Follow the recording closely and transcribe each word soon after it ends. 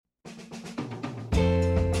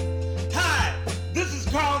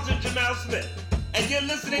Smith, and you're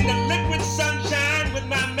listening to Liquid Sunshine with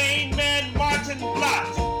my main man, Martin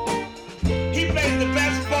Blotz. He plays the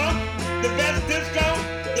best funk, the best disco,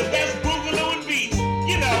 the best boogaloo and beats.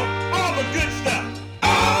 You know, all the good stuff.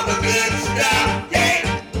 All the good stuff,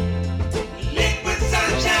 yeah. Liquid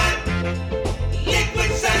Sunshine,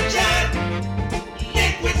 Liquid Sunshine,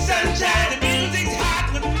 Liquid Sunshine. The music's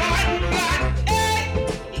hot with Martin Blotz. Hey,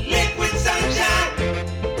 Liquid Sunshine,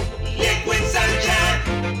 Liquid Sunshine,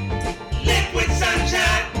 Liquid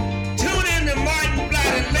Sunshine. Tune in to Martin Blotz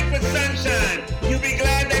and Liquid Sunshine. You'll be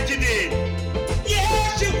glad that you did.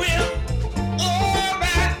 Yes, you will. All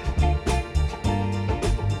right.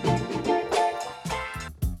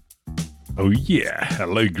 Oh yeah,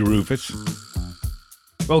 hello groovers.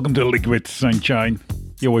 Welcome to Liquid Sunshine.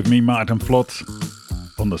 You're with me, Martin Flot,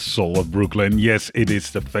 on the soul of Brooklyn. Yes, it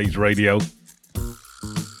is the Face Radio.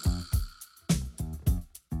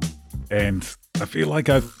 And I feel like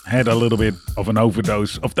I've had a little bit of an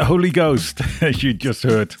overdose of the Holy Ghost, as you just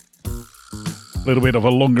heard. A little bit of a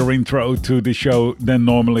longer intro to the show than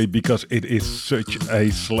normally because it is such a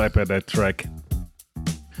slapper, that track.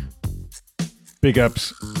 Big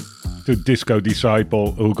ups to Disco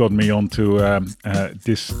Disciple, who got me onto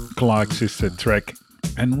this Clark Sister track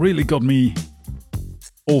and really got me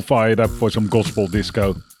all fired up for some gospel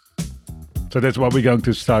disco. So that's what we're going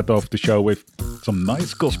to start off the show with. Some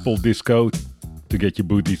nice gospel disco to get your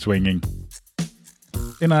booty swinging.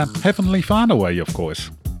 In a Heavenly Father way, of course.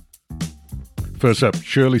 First up,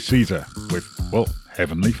 Shirley Caesar with, well,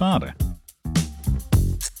 Heavenly Father.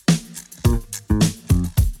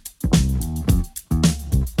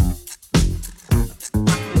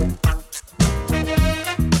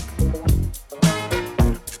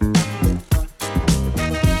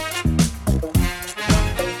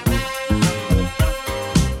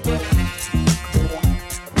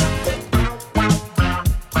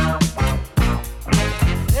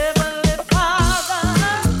 Heavenly Father,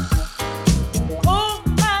 oh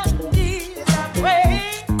my Jesus, I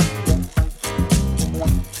pray.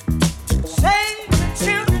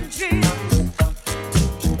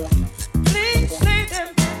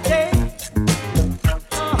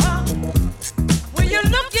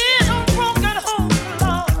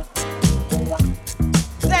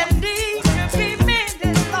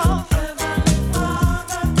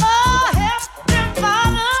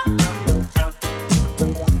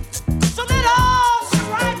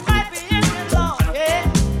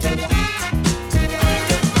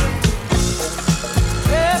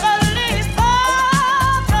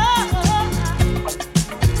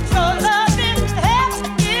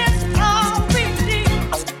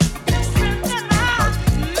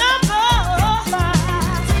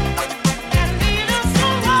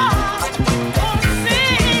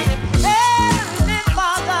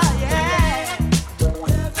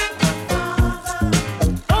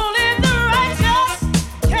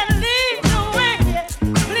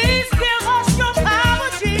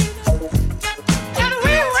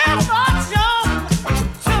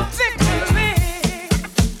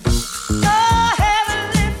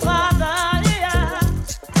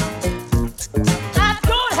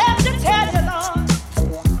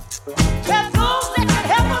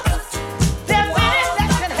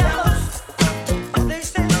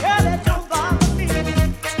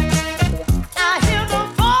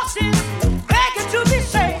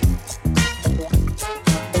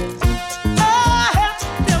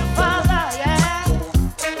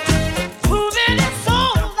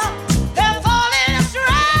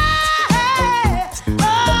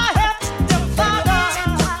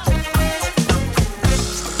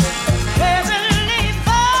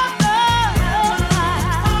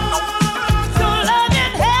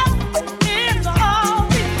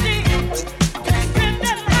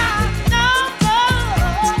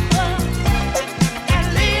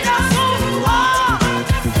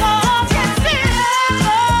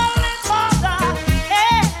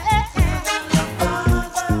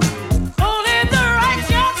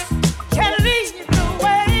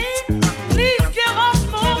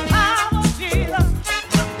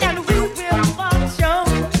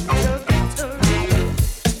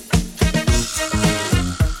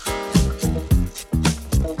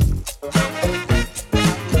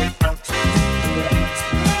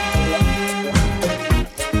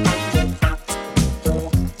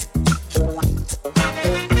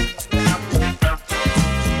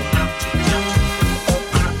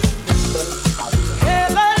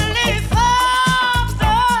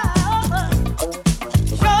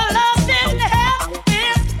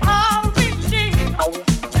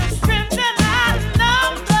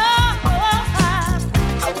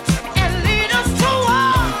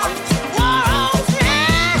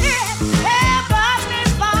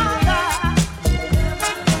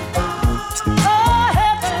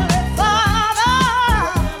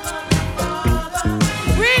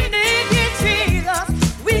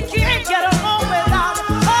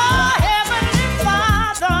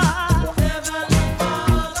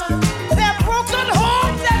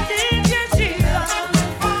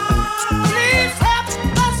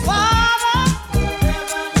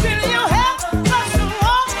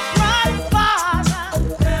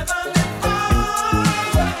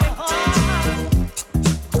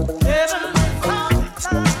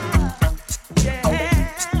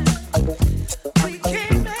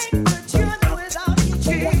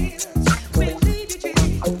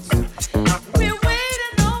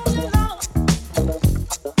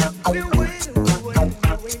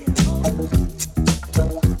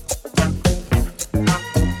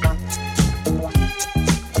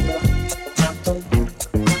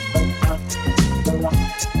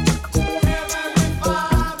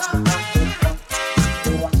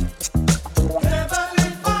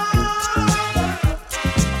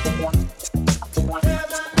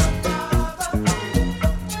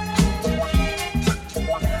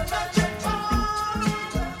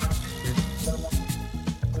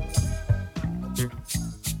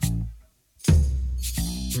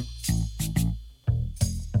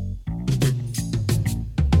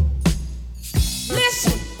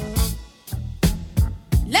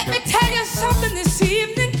 this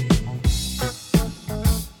evening.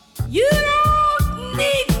 You don't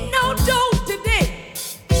need no dose today.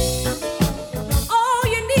 All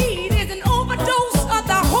you need is an overdose of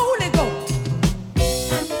the Holy Ghost.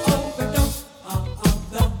 Overdose of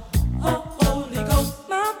the Holy Ghost.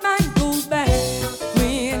 My mind goes back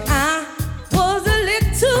when I was a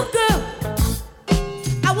little girl.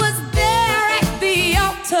 I was there at the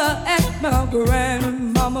altar at my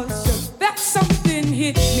grandmama's church. That something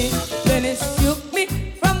hit me, then it shook me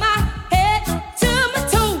from my head to my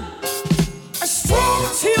toe. A strong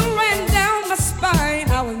chill ran down my spine.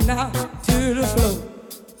 I was knocked to the floor.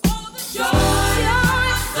 Oh, the joy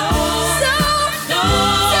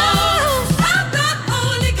of the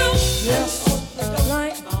Holy Ghost. Yes,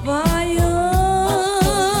 like fire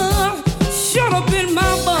shut up in my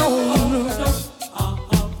bones.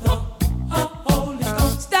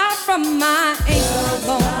 Start from my ankle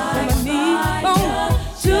bone, my knee bone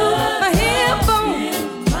to my hip bone.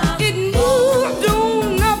 It moved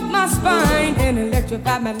on up my spine and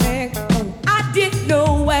electrified my neck bone. I didn't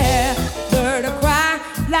know where to cry,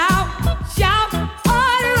 loud, shout,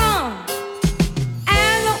 or run.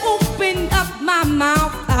 As I opened up my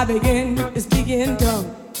mouth, I began to speak in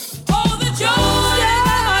tongues. Oh, the joy!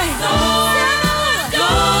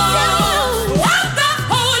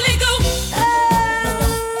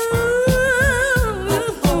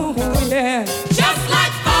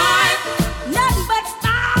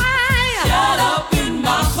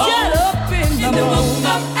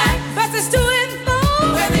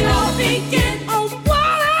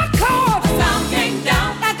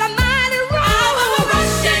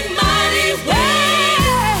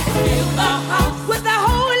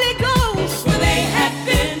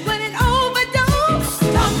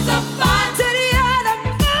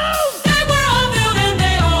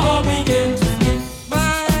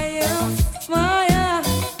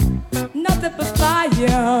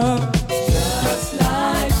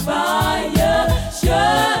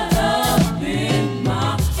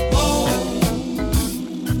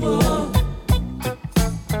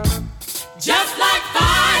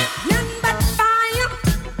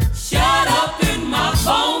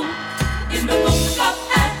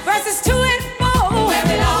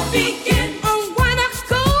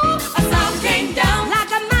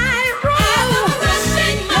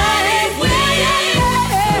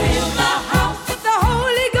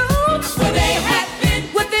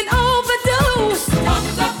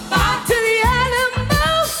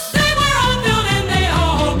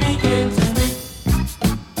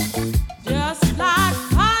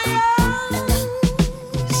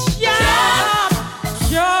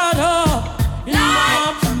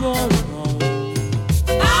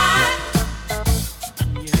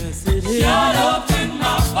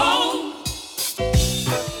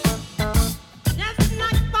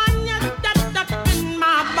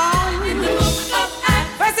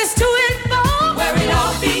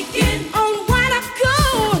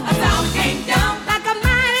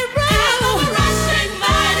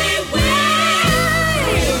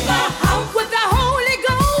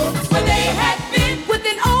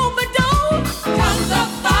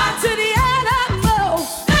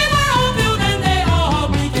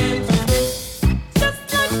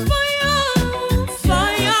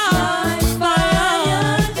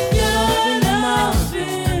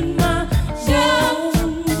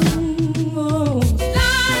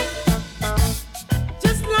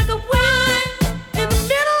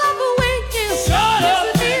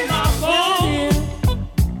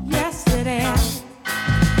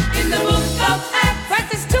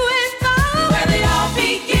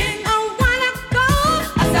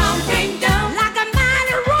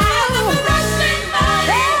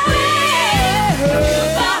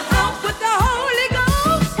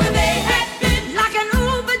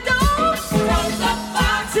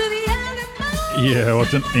 Yeah,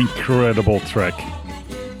 what an incredible track.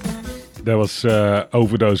 That was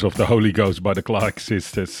Overdose of the Holy Ghost by the Clark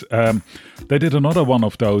Sisters. They did another one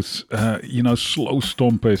of those, slow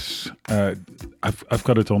stompers. I've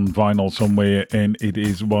got it on vinyl somewhere, and it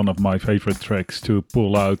is one of my favorite tracks to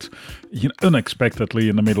pull out unexpectedly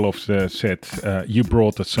in the middle of the set. You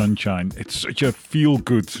Brought the Sunshine. It's such a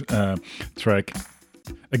feel-good track.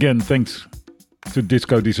 Again, thanks to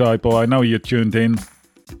Disco Disciple. I know you're tuned in.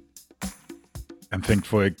 And thanks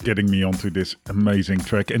for getting me onto this amazing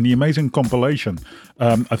track and the amazing compilation.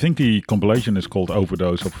 I think the compilation is called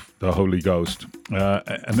Overdose of the Holy Ghost.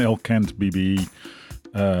 NL Kent BB,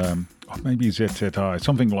 or maybe ZZI,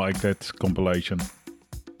 something like that compilation.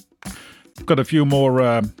 I've got a few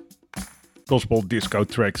more gospel disco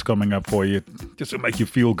tracks coming up for you, just to make you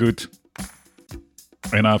feel good.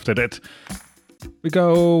 And after that, We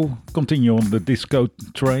continue on the disco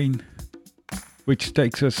train, which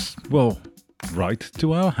takes us, well, right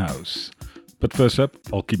to our house. But first up,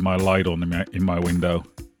 I'll keep my light on in my window.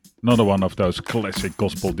 Another one of those classic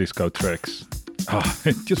gospel disco tracks.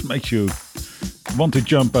 It just makes you want to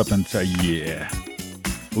jump up and say, yeah.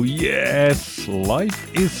 Oh yes,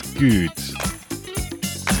 life is good.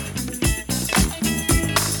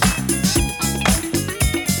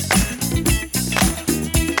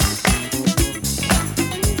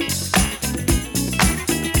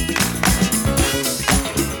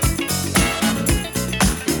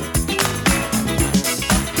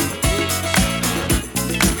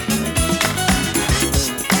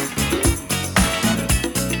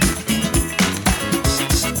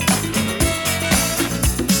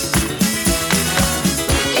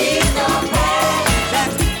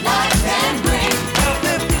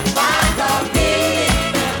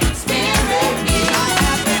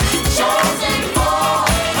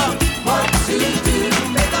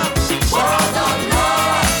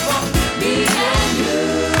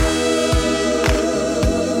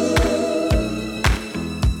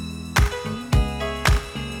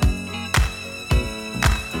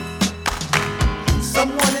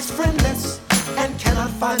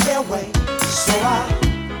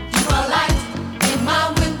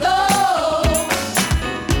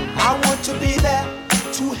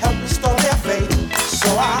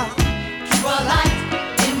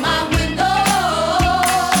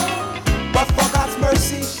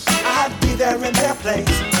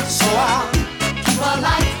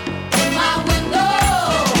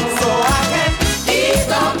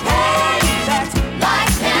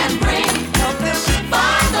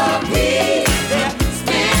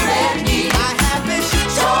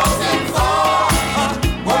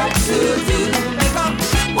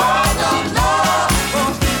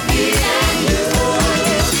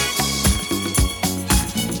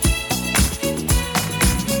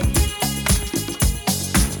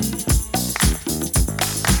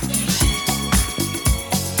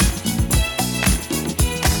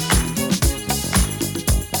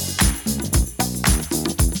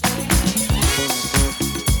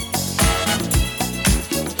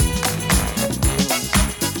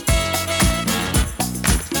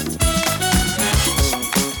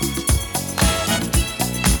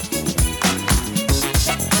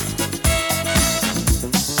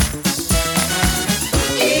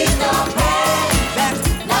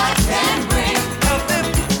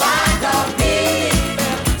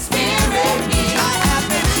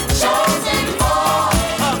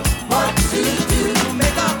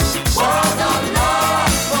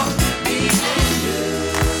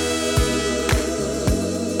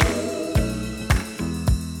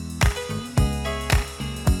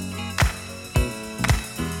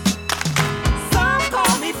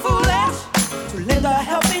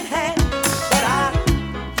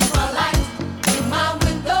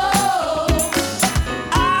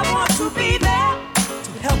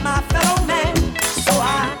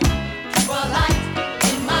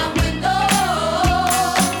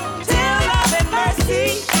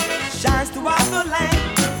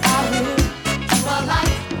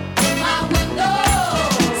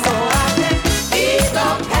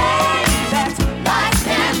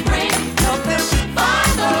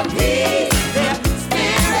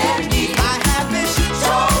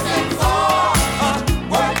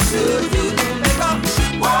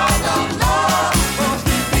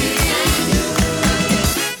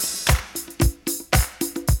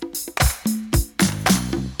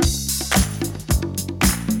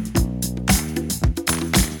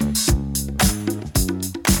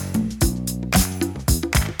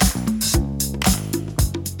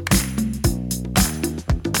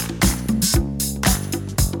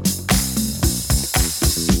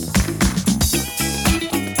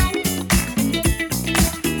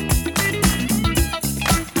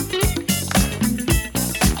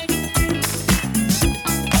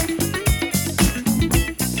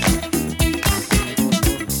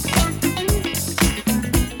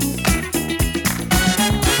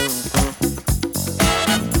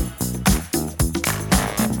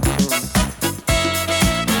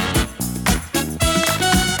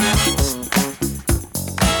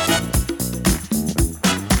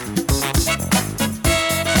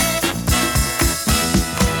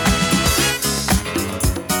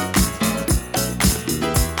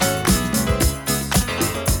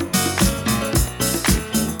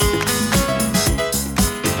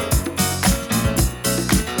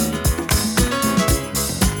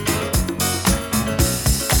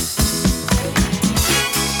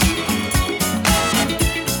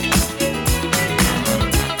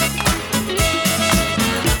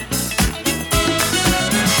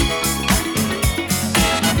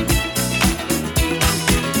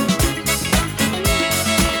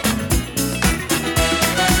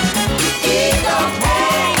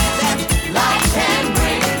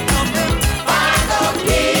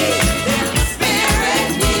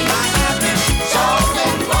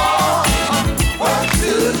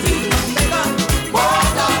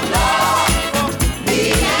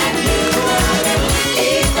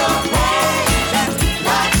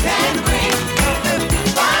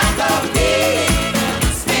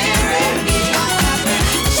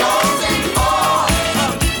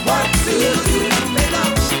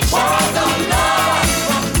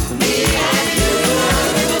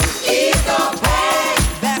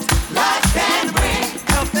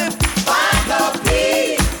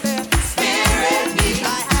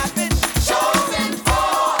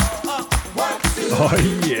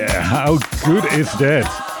 is that?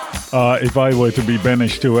 If I were to be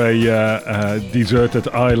banished to a deserted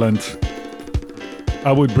island,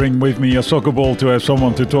 I would bring with me a soccer ball to have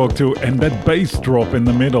someone to talk to, and that bass drop in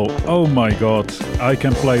the middle. Oh my God, I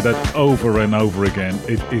can play that over and over again.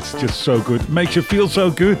 It's just so good. Makes you feel so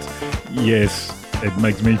good. Yes, it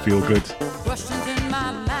makes me feel good.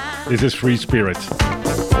 This is Free Spirit.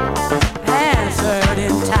 Answered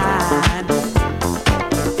in time.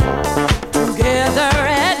 Together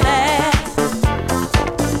at last.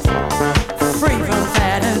 Free from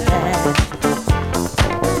fat and fat.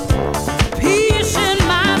 Peace in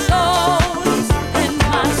my soul. In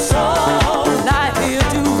my soul. Life here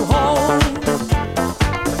to hold.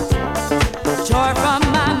 Joy from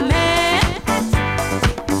my man.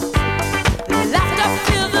 Laughter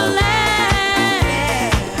fill the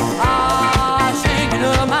land. Ah, sing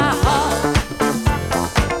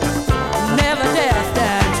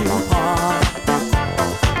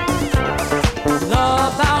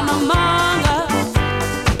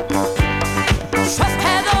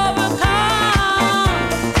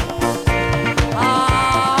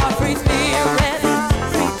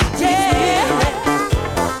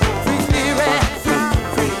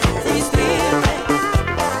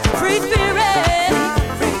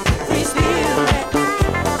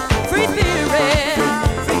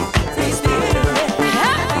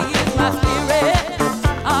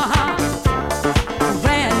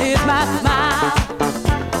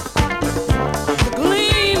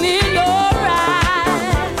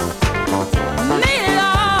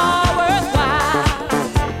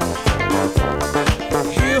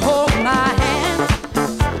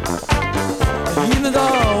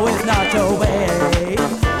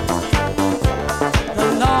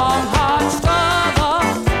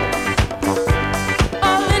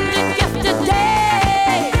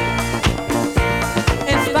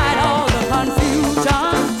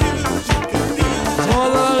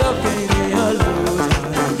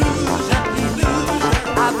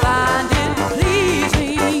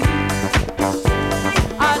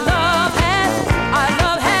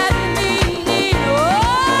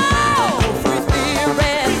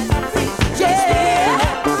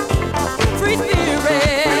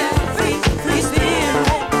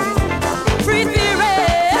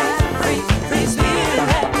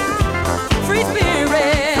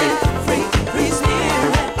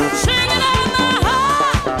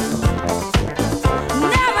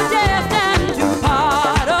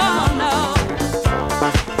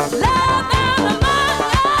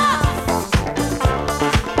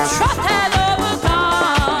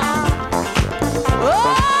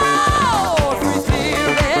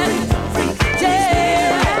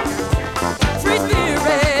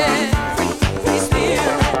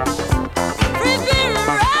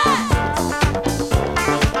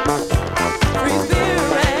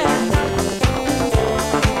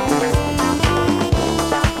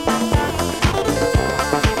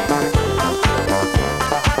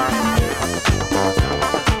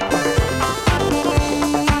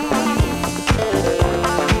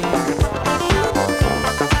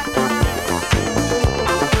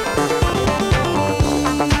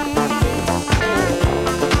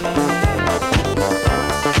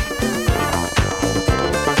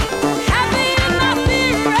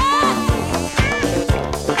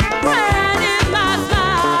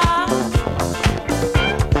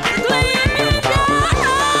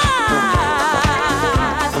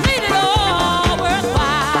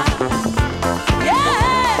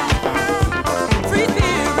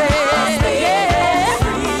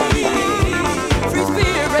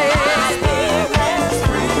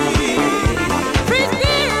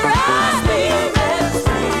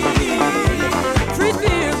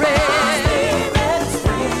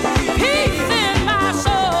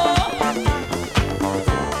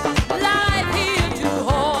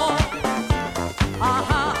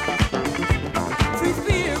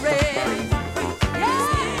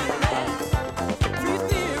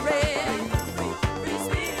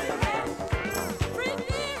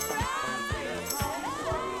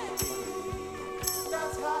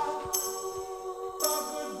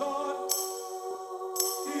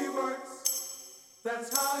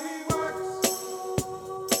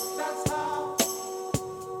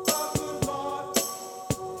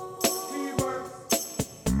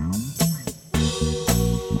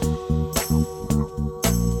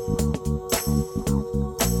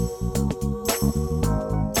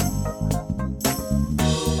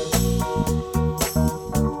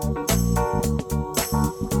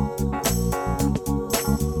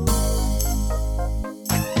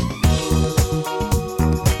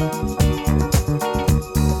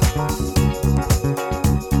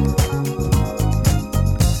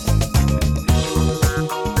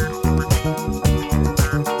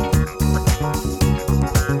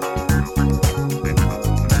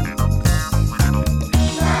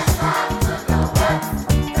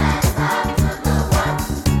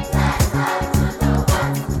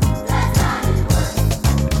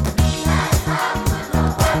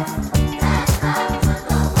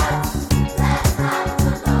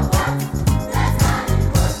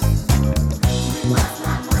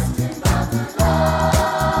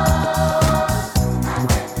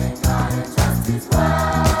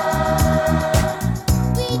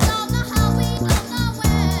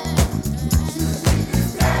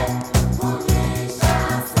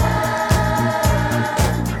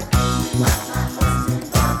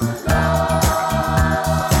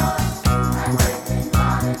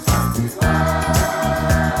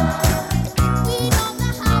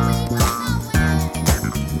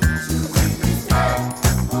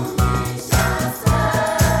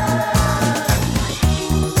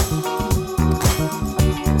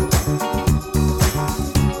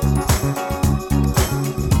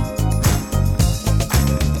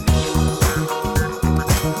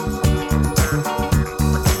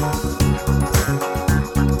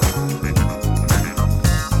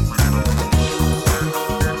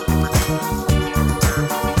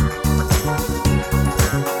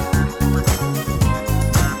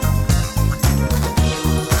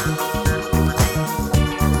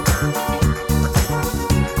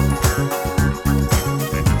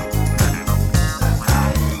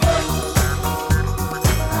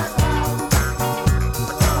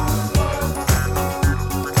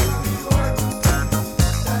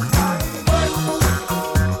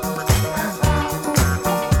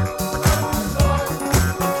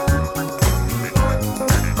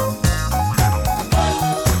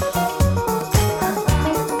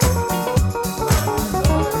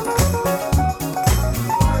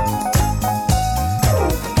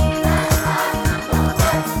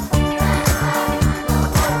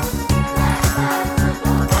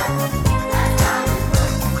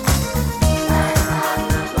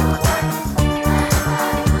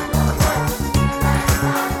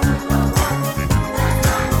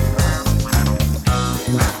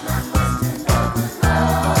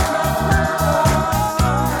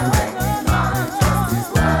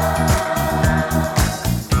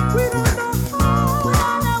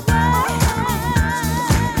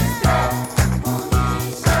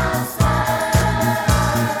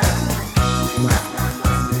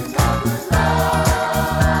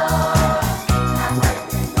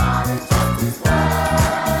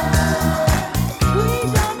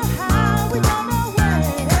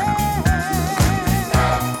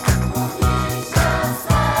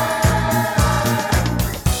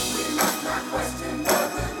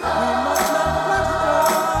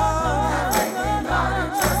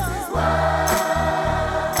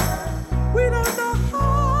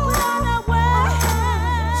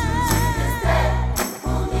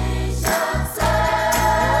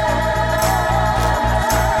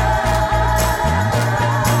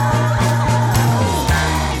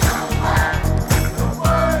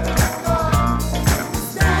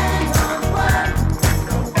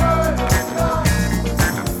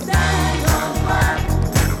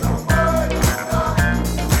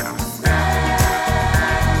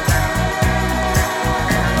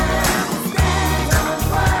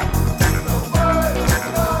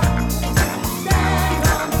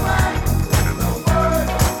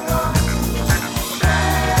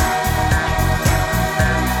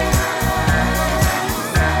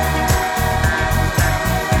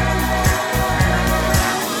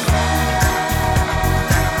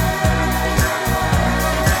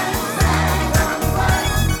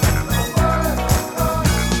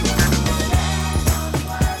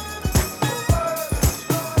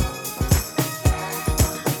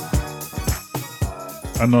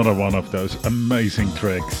Another one of those amazing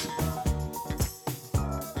tracks.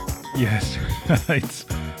 Yes,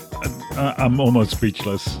 I'm almost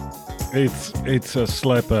speechless. It's a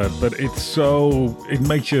slapper, but it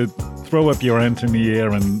makes you throw up your hand in the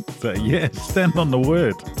air and say, yeah, stand on the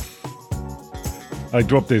word. I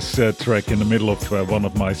dropped this track in the middle of one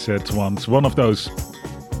of my sets once. One of those,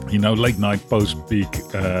 late night post-peak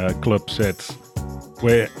club sets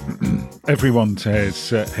where everyone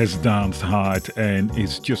has danced hard and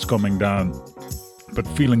is just coming down, but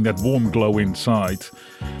feeling that warm glow inside.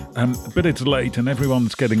 But it's late and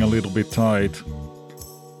everyone's getting a little bit tired.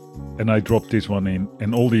 And I dropped this one in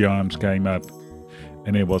and all the arms came up.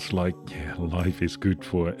 And it was like, yeah, life is good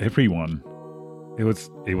for everyone. It was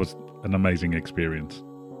an amazing experience.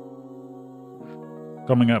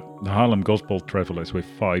 Coming up, the Harlem Gospel Travelers with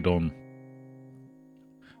Fight On.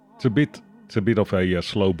 It's a bit of a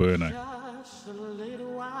slow burner.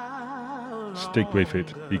 Stick with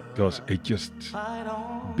it because it just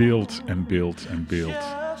builds and builds and builds.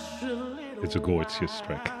 It's a gorgeous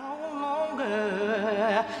track.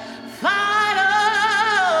 Fight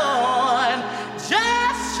on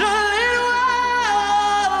just a little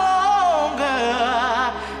while longer,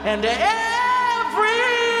 and everything's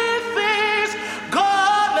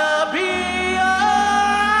gonna be alright.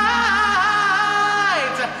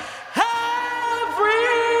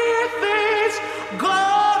 Everything's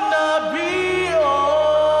gonna be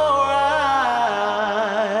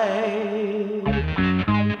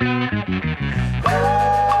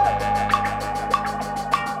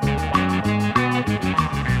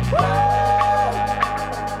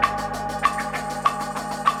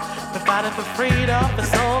fighting for freedom for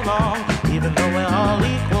so long, even though we're all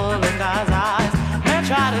equal in God's eyes. Men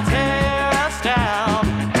try to tear us down.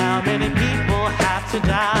 How many people have to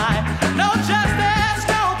die? No justice,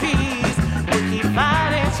 no peace. We keep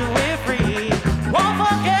fighting till we're free. Won't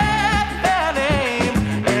forget their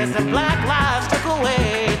names as the black lives took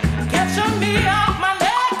away. Get your knee off my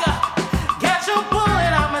neck, get your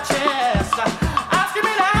bullet on my chest. I'm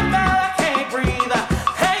screaming out that I can't breathe.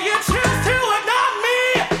 Hey, you choose to ignore me.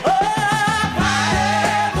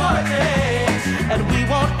 And we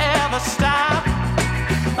won't ever stop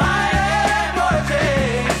fighting for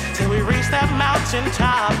change till we reach that mountain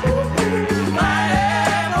top.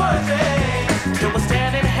 Fighting for change till we're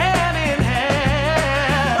standing hand in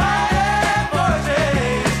hand. Fighting for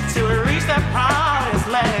change till we reach that promised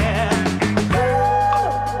land.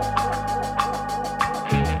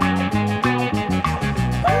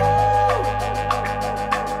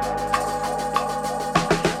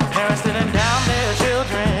 Parents sitting down their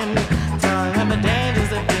children, telling them the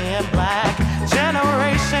dangers of being black.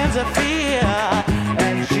 Generations of fear,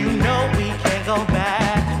 and you know we can't go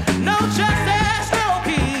back. No justice, no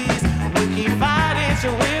peace. We keep fighting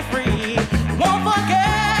till we're free. Won't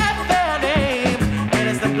forget their names, and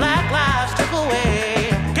it's the black lives took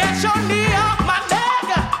away. Get your knee off my neck,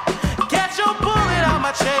 get your bullet on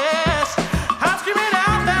my chest. I'm screaming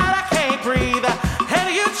out that I can't breathe, and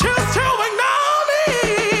you choose to ignore me.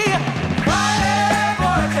 Fighting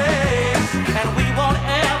for change, and we won't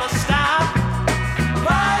ever stop.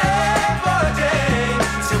 Fighting for change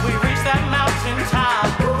till we reach that mountain top.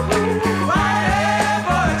 Fighting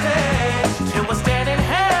for change till we're standing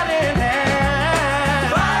hand in hand.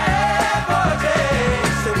 Fighting for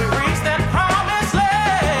change till we reach that promised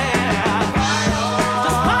land.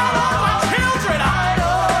 Just fight on my children.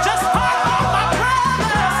 Just fight on my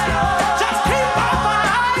brothers. Just keep on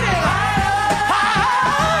fighting.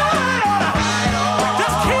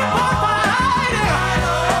 Just keep on fighting.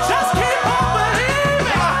 Just keep on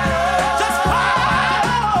believing. Just fight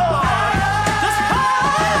on. Just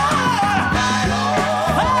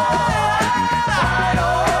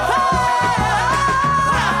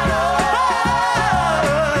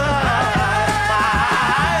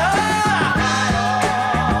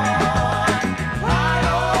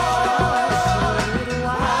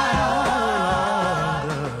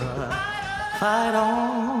fight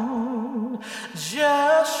on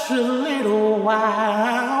just a little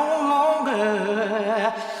while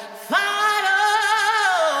longer. Fight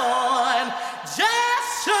on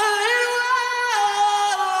just a little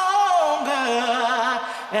while longer,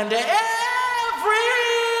 and everything's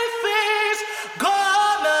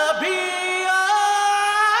gonna be alright.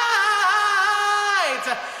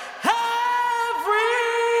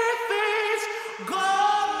 Everything's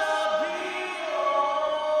gonna be alright.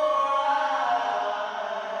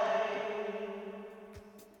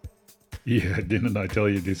 Yeah, didn't I tell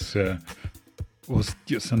you this was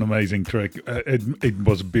just an amazing track. It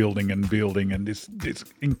was building and building, and this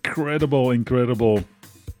incredible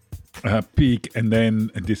peak, and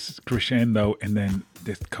then this crescendo, and then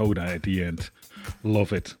this coda at the end.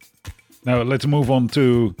 Love it. Now let's move on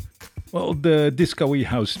to, well, the disco-y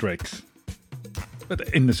house tracks, but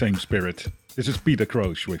in the same spirit. This is Peter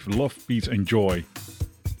Croce with Love, Peace and Joy.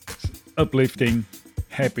 It's uplifting,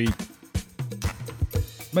 happy,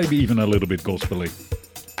 maybe even a little bit gospel-y.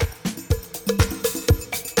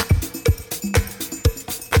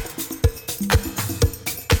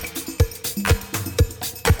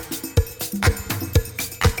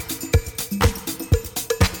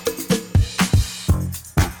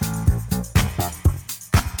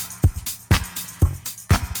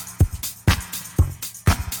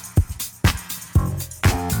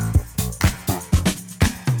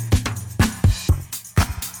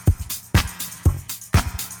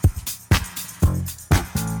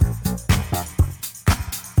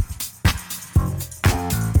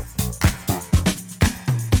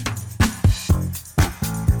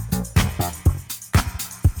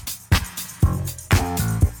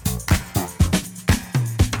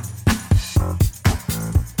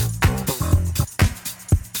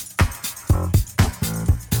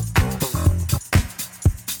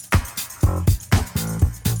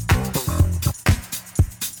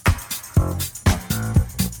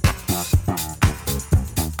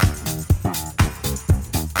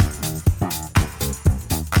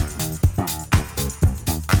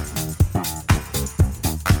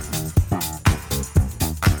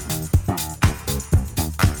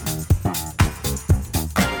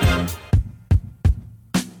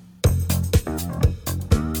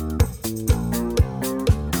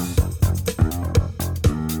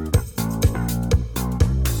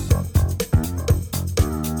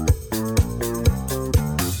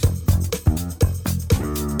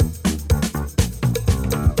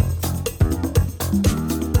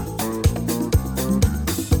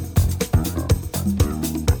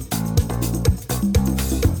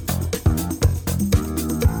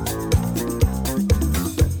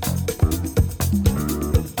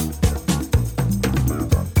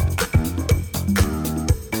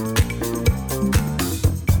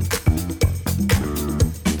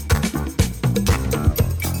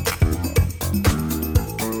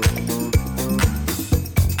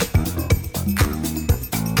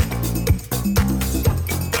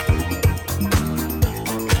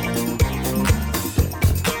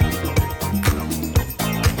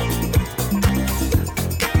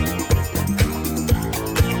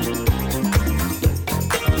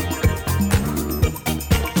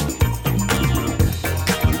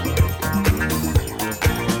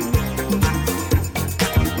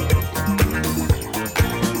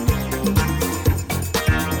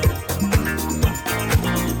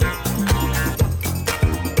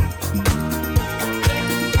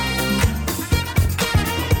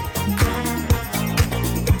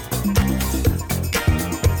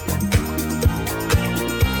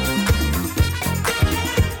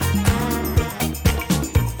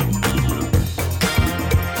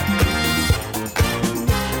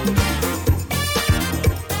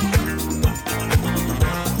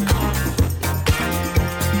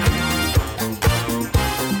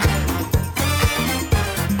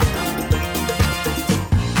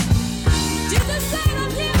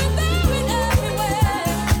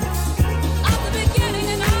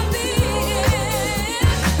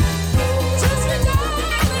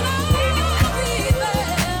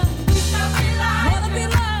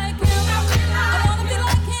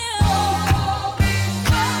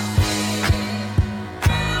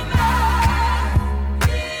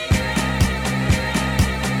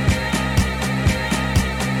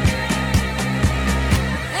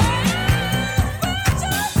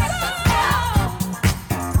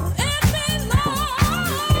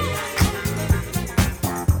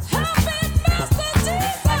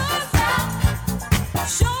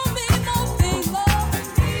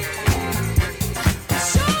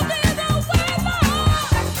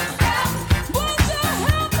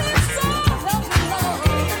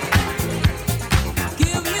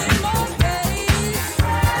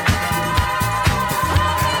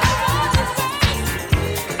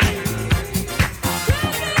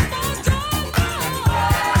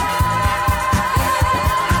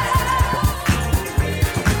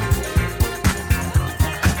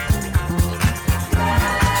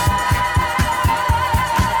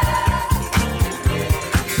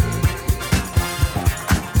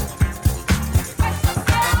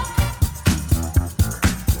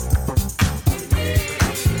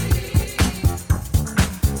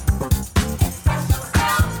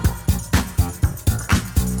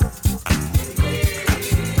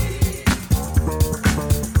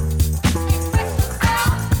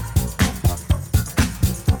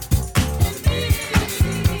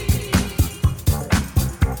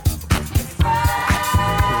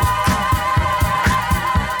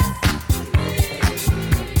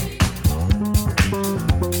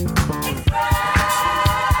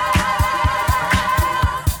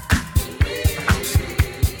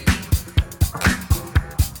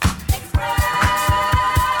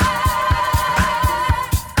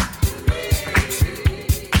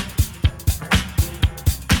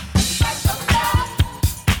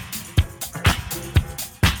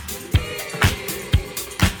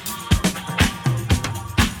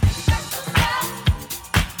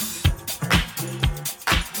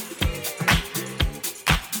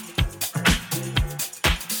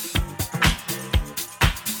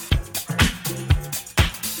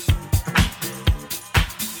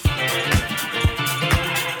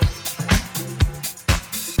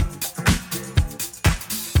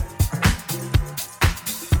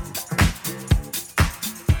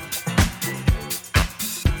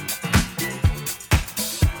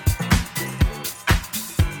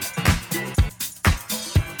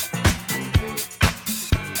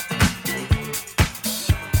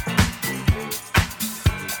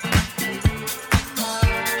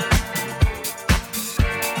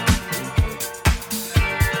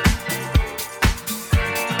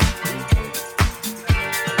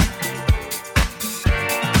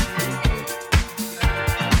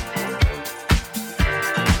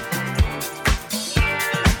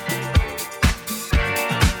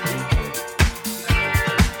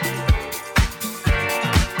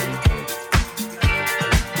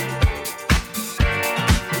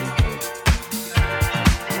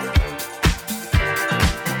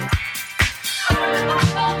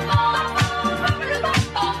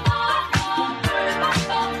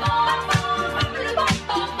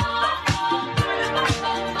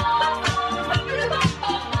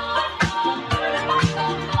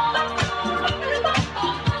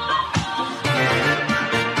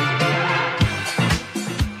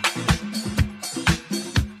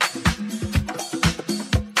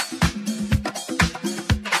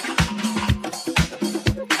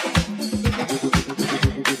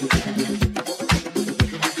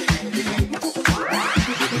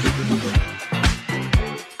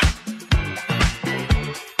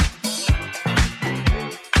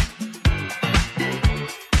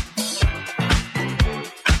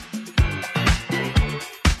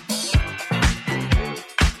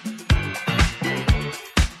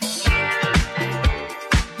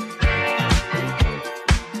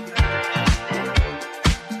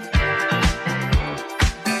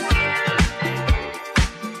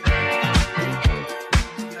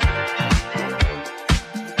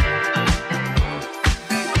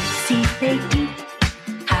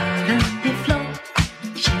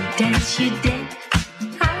 you dead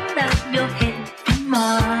out of your head,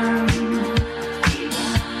 demon.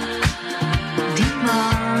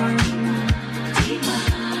 Demon.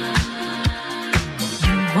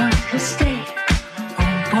 You want to stay,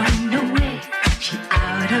 oh boy, no way. She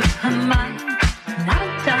out of her mind,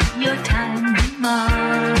 out of your time,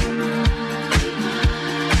 demon.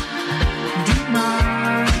 Demon.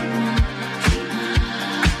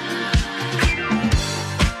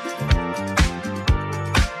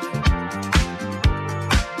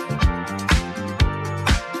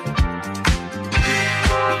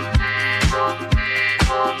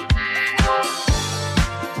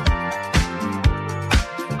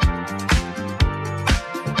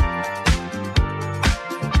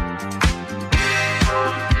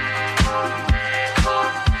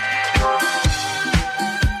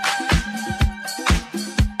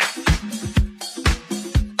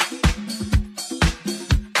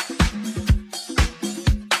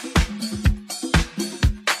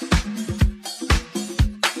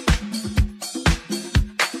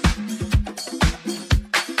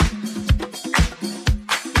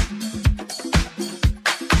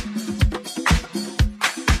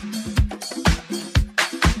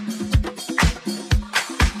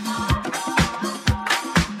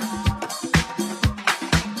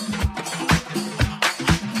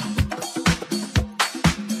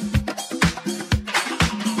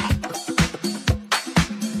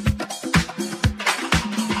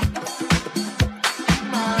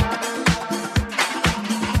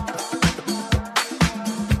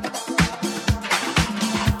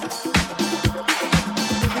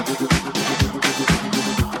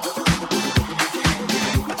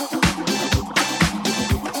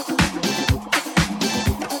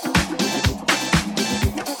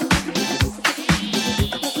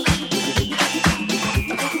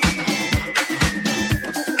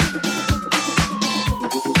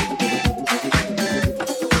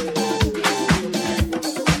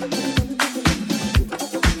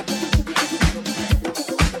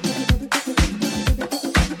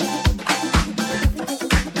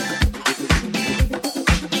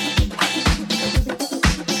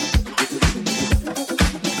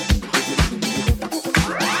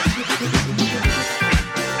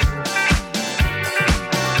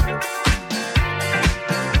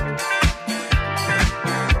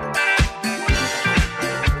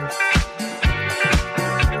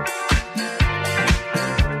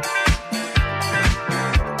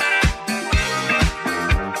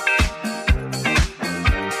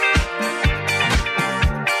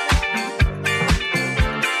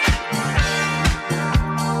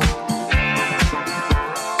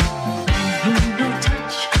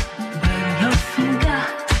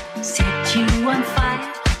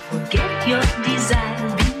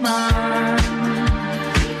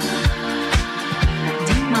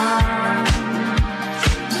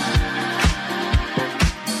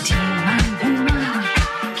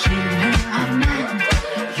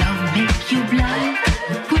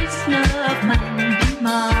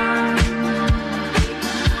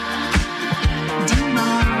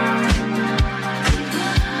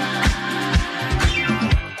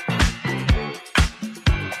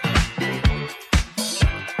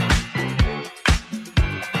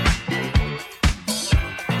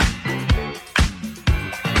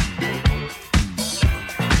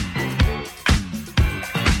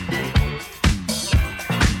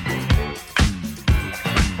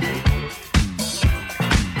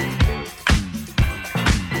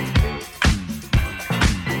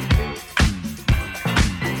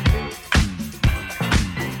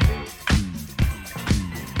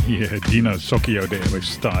 Yeah, Gino Socchio there with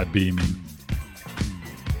Start Beaming.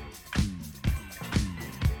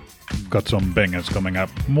 Got some bangers coming up.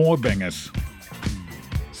 More bangers.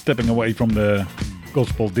 Stepping away from the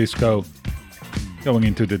gospel disco. Going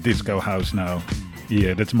into the disco house now.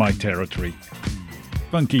 Yeah, that's my territory.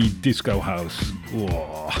 Funky disco house.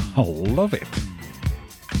 Whoa, I love it.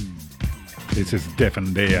 This is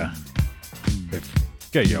Devon Dare with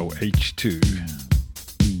KOH2.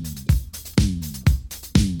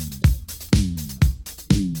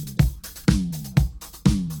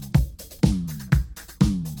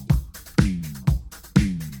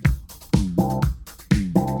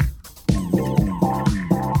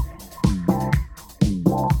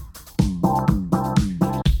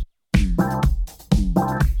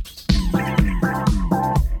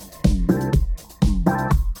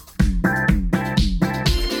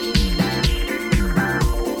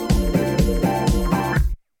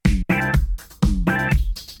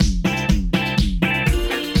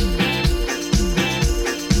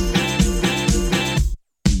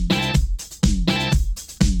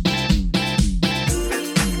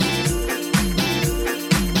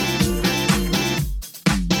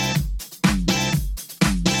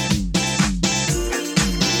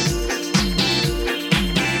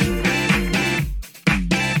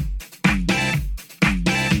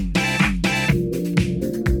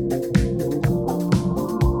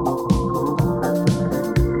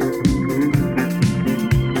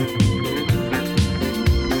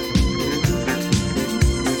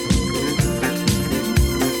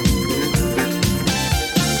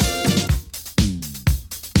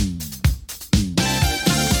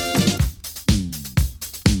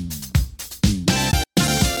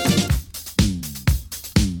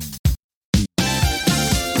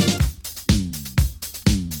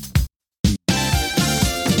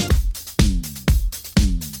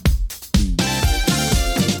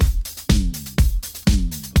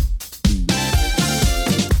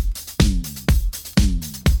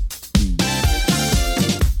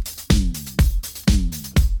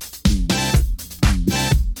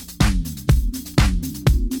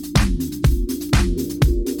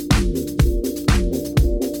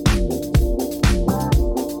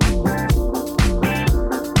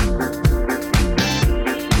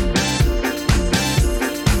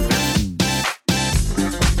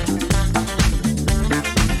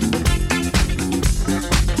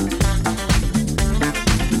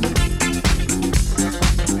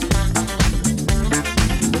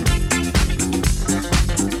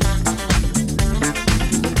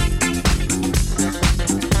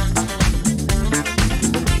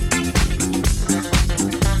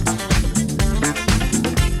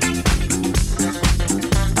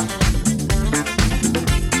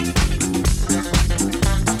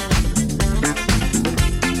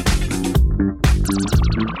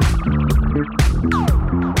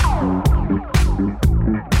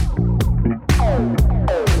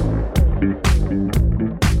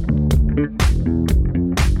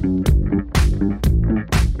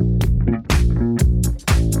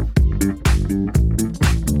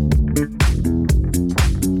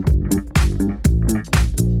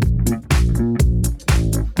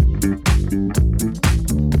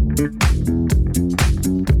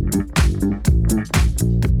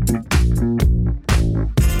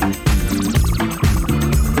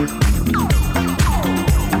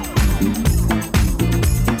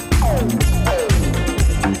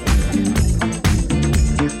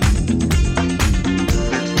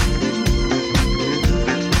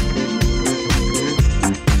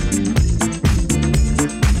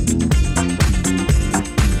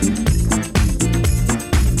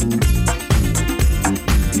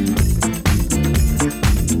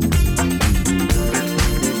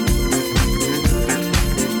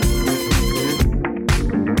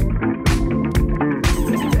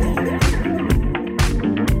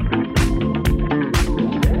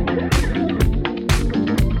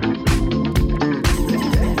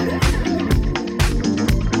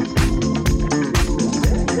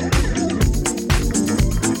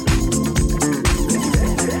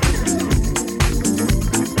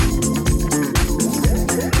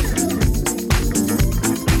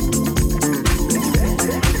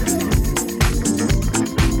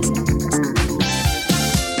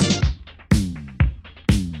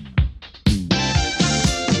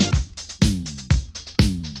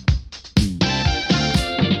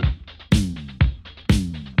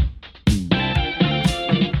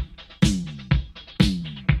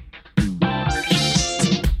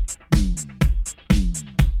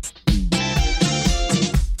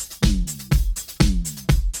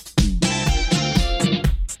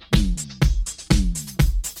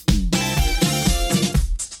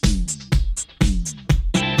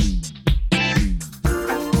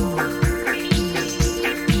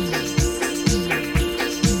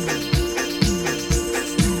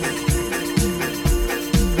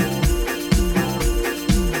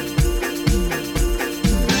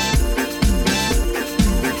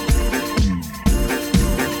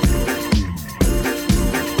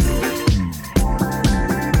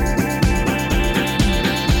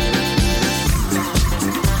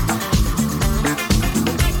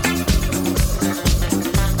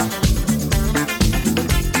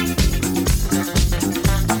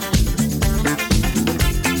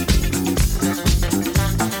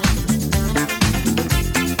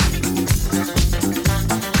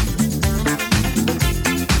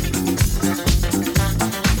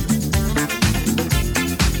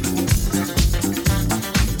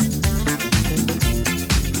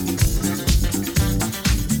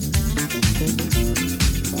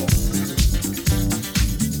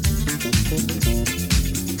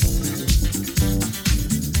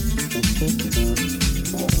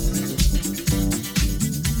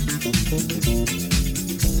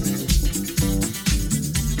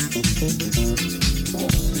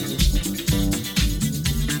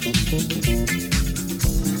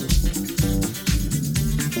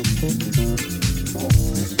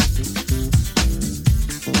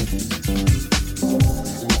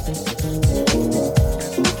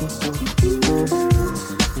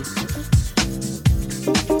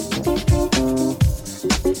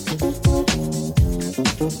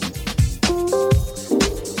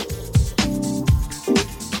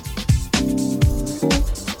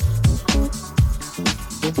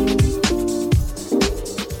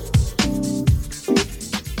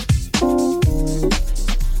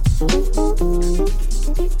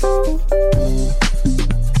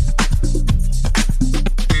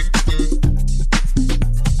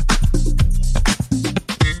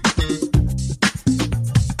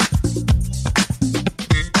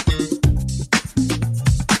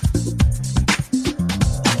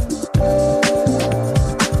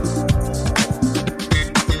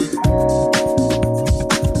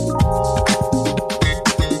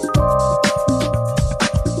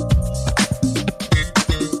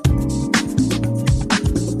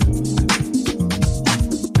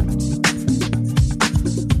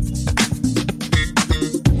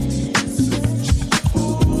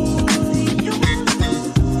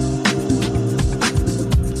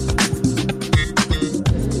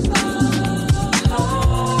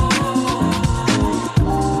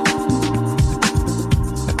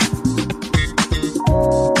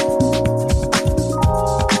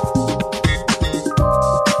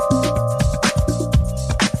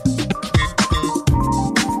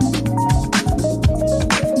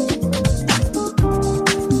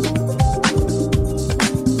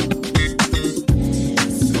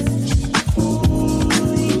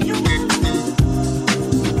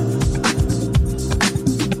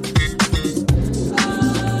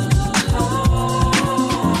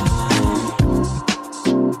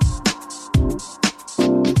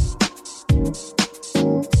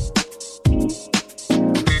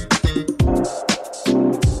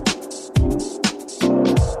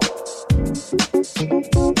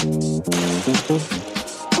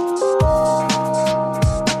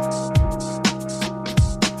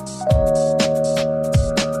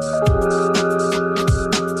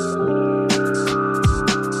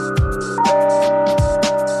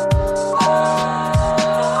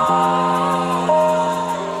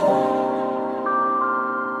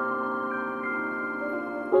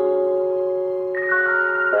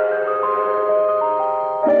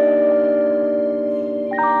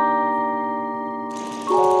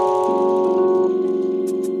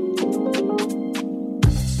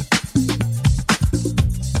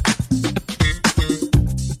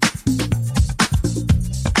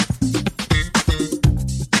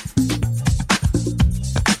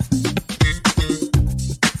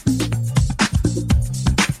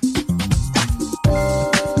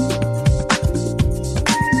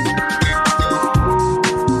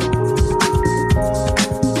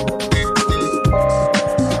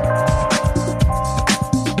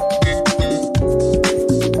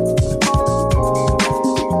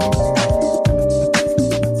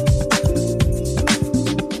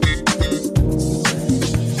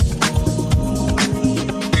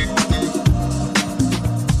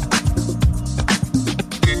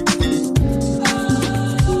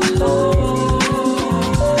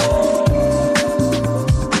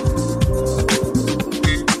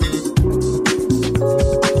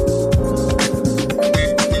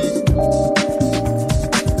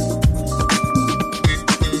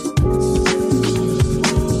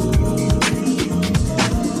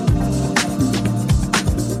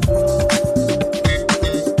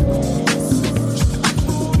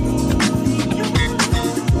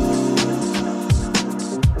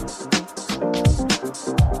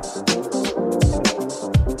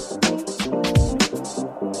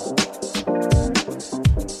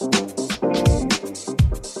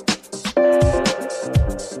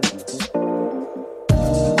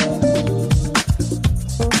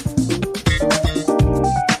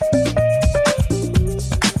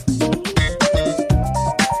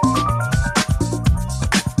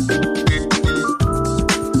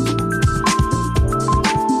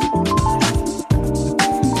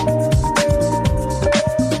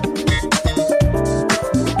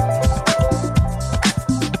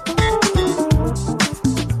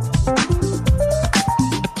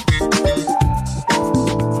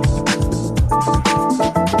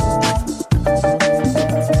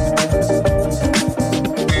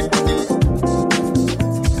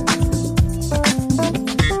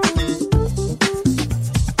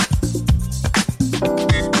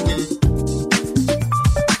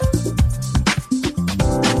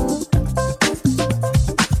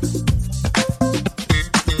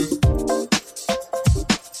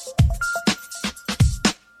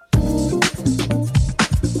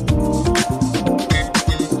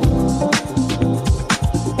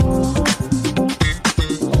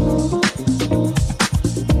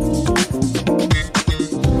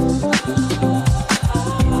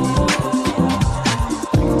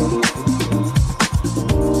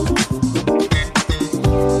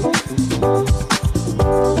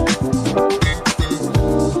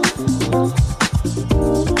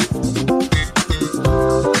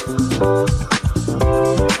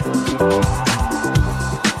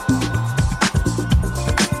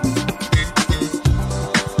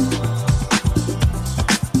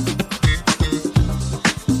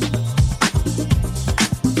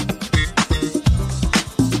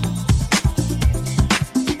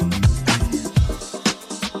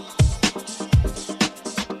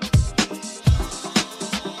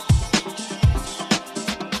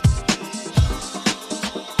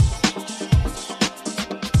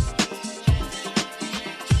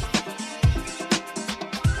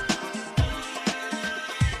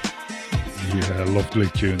 lovely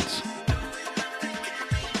tunes.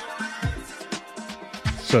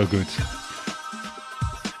 So good.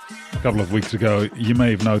 A couple of weeks ago, you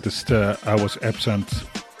may have noticed I was absent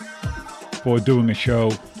for doing a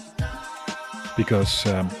show because,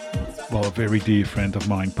 well, a very dear friend of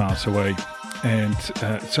mine passed away. And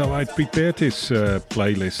so I prepared this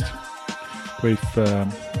playlist with,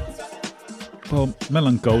 well,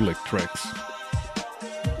 melancholic tracks.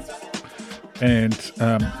 And,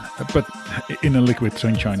 but in a Liquid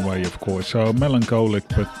Sunshine way, of course. So melancholic,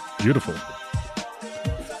 but beautiful.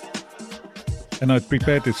 And I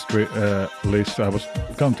prepared this list. I was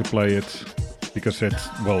going to play it because that's,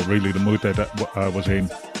 well, really the mood that I was in.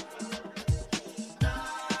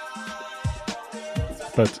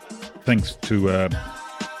 But thanks to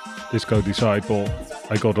Disco Disciple,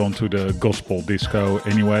 I got onto the gospel disco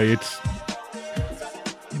anyway. It's,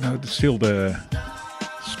 you know, still the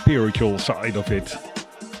spiritual side of it.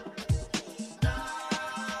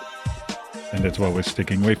 And that's what we're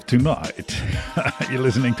sticking with tonight. You're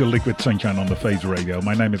listening to Liquid Sunshine on the Face Radio.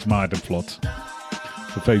 My name is Maarten Vlot.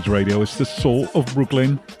 The Face Radio is the soul of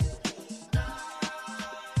Brooklyn.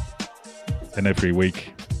 And every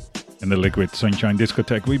week in the Liquid Sunshine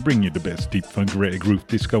Discotheque, we bring you the best deep funk, rare groove,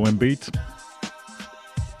 disco and beat.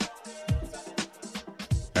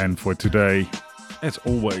 And for today, as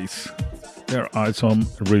always, there are some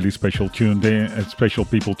really special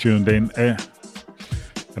people tuned in.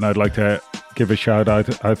 And I'd like to give a shout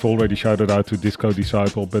out. I've already shouted out to Disco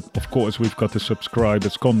Disciple, but of course we've got the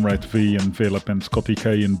subscribers Conrad V and Philip and Scotty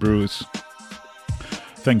K and Bruce.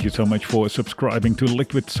 Thank you so much for subscribing to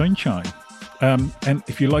Liquid Sunshine. And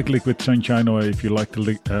if you like Liquid Sunshine or if you like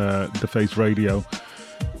the Face Radio,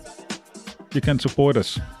 you can support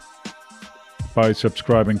us by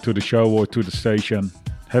subscribing to the show or to the station.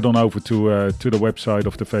 Head on over to the website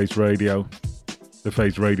of the Face Radio,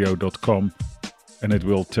 thefaceradio.com. And it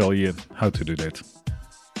will tell you how to do that.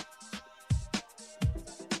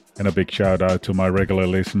 And a big shout out to my regular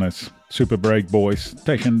listeners. Super Break Boys,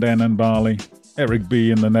 Tesh and Dan in Bali, Eric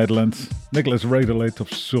B in the Netherlands, Nicholas Radelet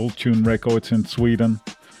of Soul Tune Records in Sweden,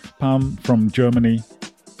 Pam from Germany,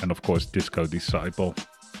 and of course Disco Disciple.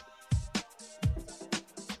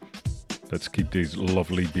 Let's keep these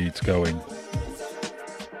lovely beats going.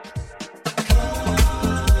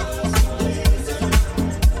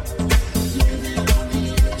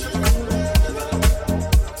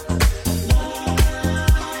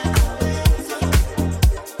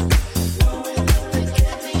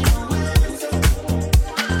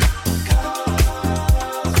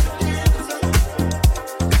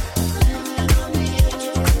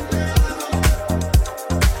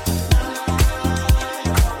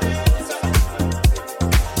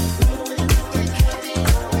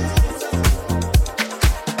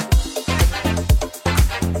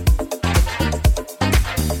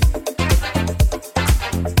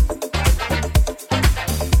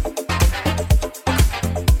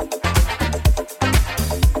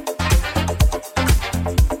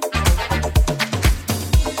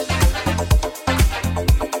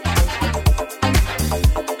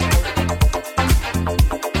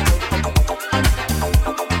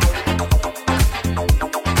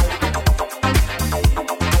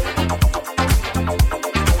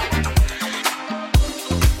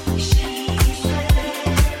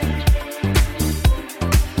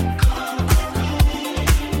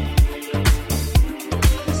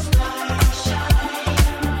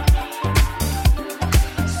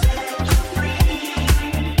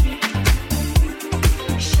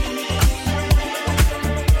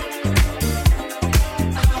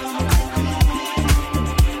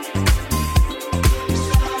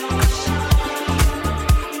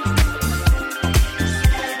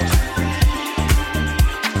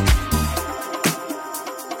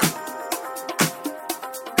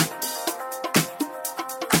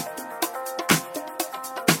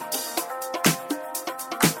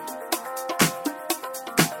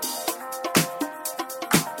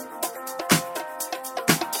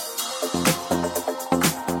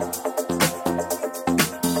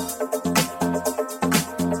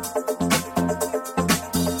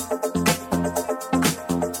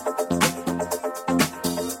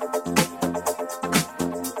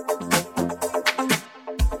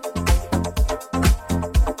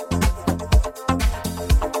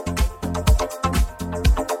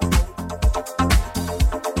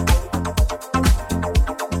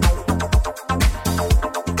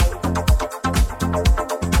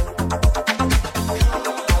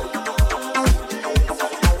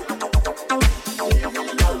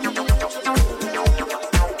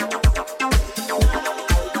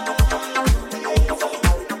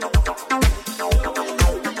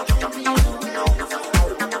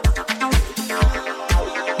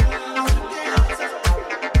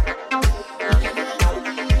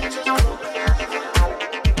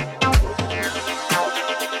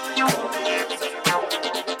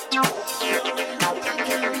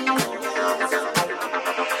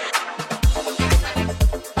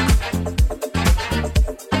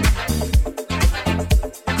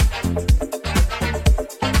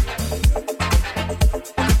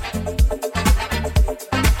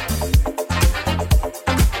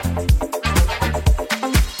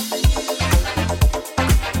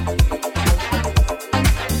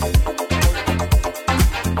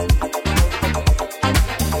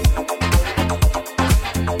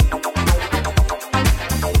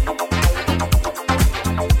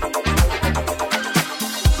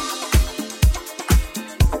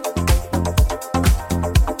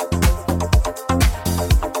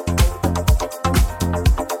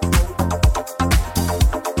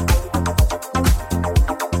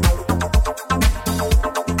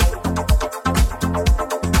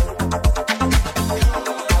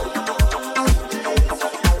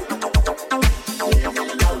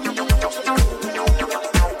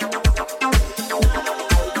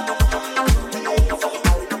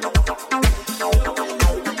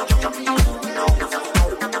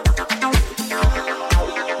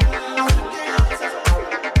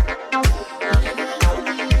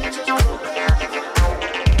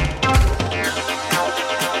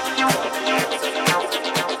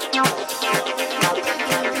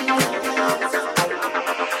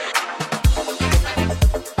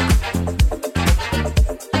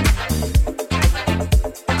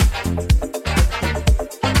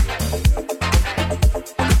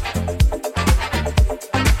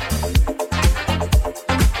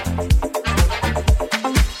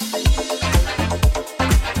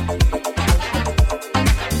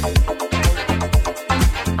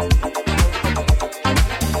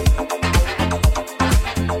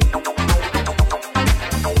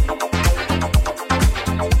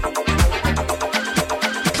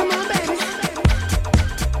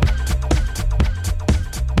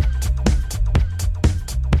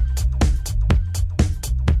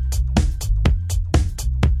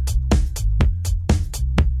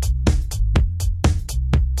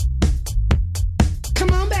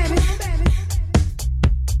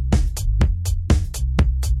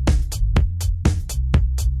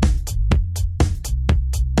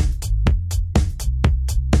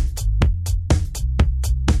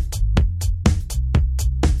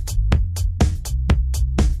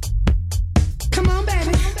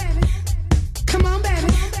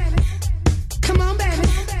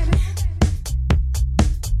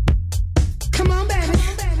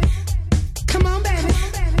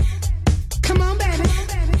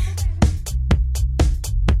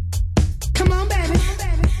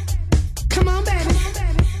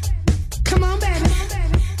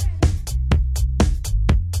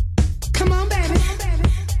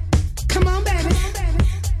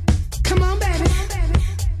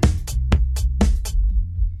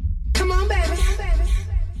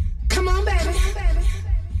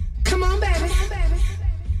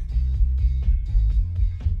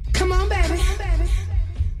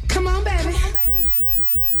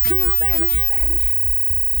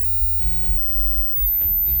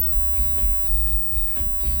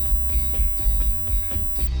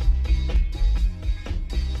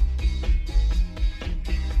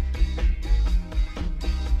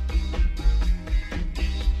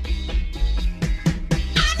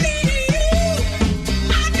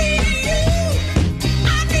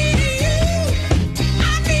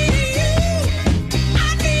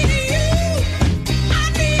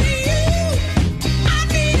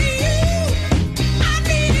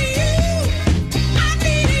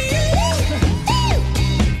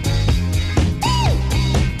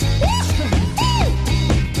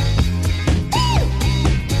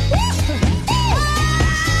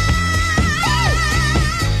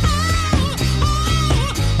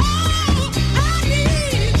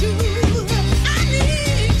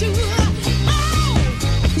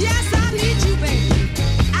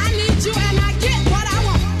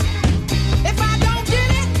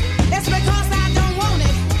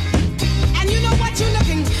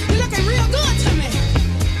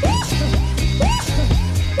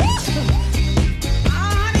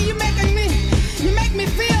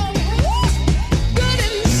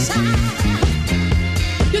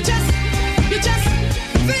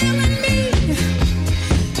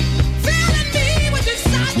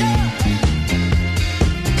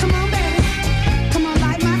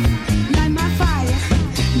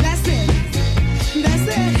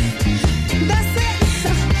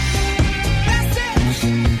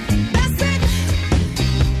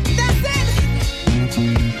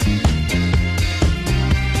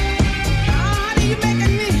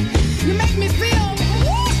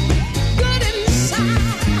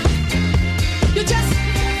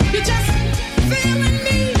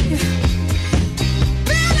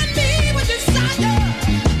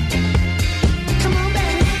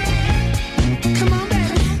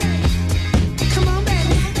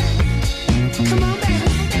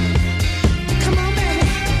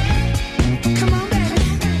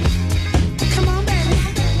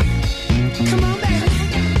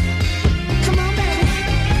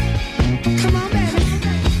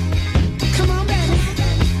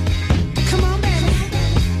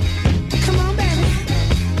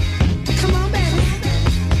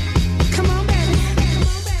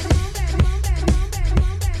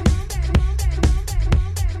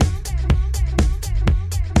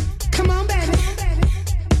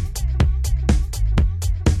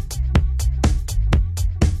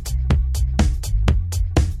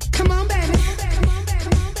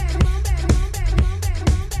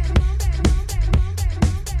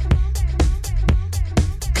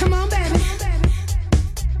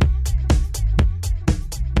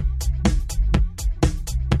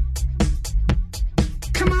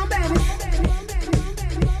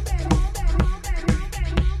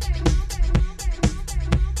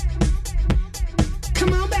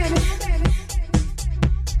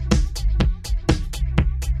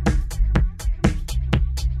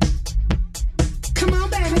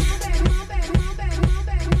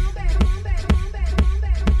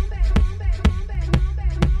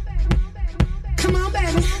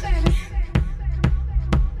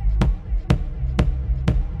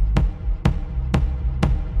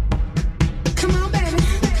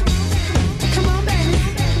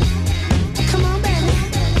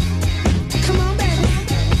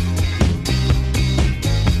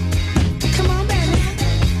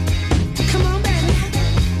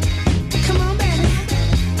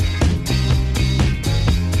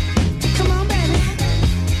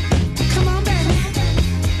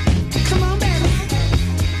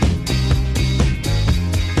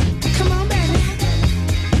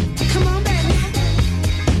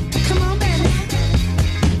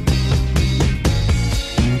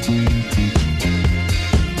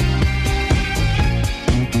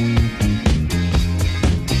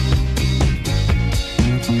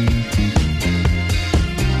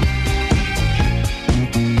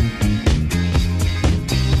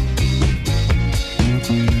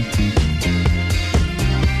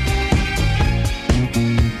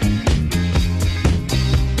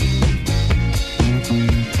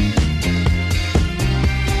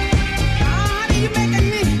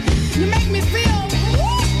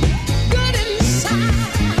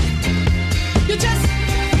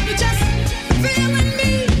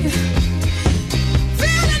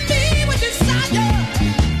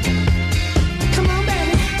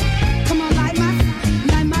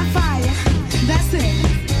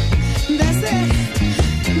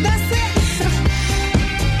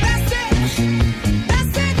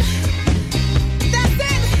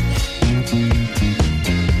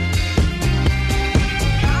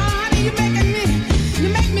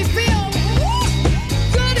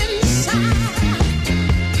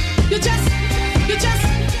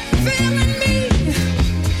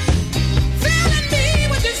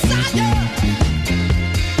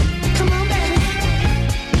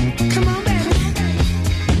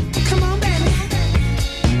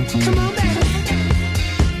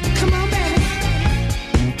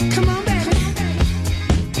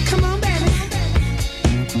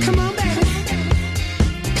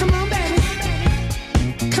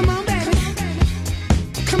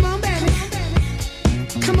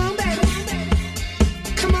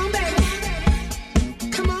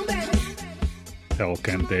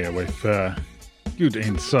 there with good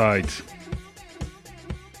insight.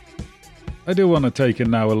 I do want to take it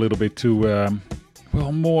now a little bit to,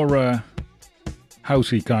 more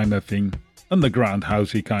housey kind of thing, underground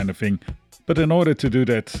housey kind of thing. But in order to do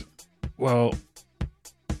that, well,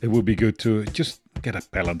 it would be good to just get a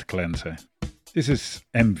palate cleanser. This is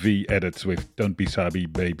MV Edits with Don't Be Sabi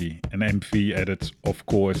Baby. And MV Edits, of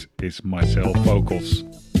course, is Myself Vocals.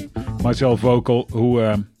 Myself Vocal, who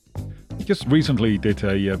just recently did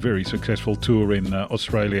a very successful tour in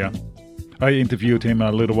Australia. I interviewed him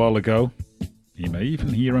a little while ago. You may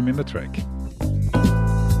even hear him in the track.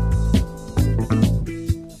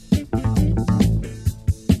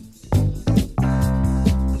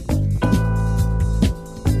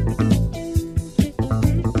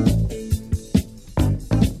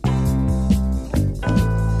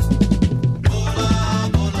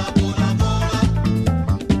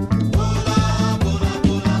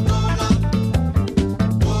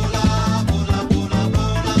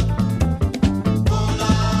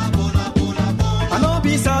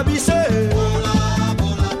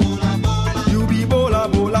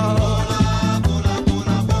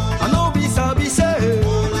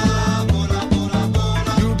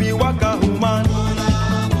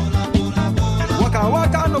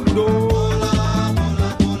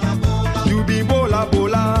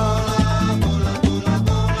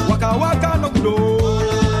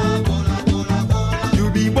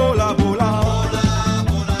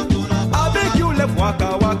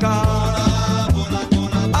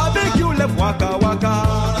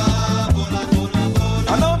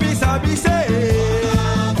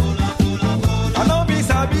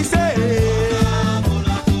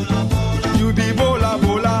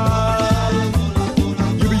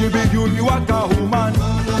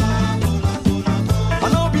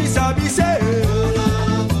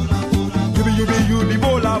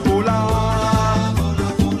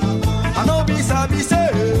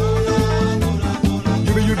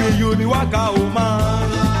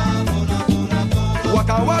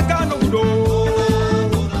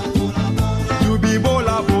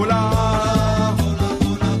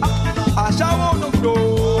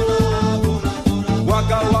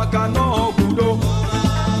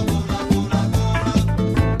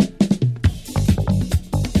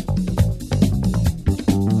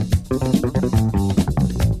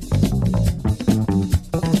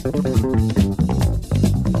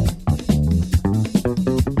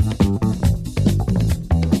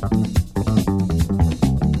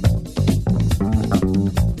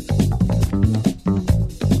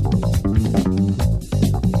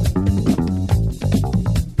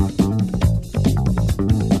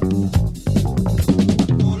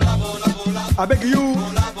 I beg you,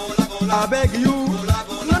 I beg you,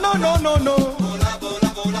 no, no, no, no, no.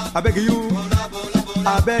 I beg you,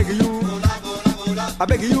 I beg you, I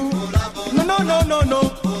beg you, no, no, no, no, no.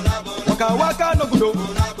 Waka waka no gudo.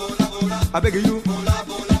 I beg you,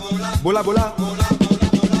 bola bola.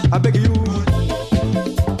 I beg you.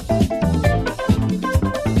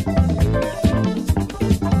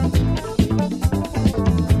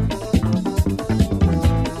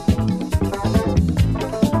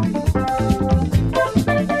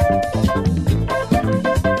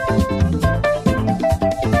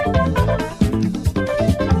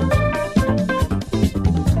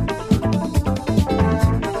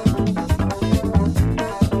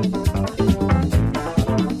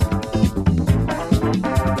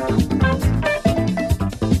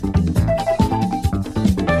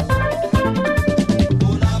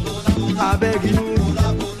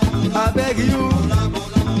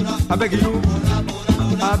 I beg you,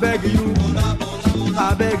 I beg you,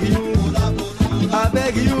 I beg you, I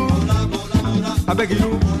beg you, I beg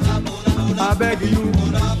you, I beg you,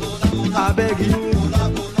 I beg you,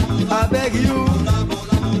 I beg you,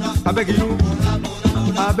 I beg you,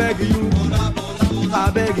 I beg you,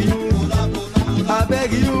 I beg you, I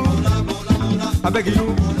beg you, I beg you,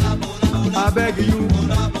 I beg you,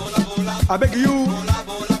 I beg you,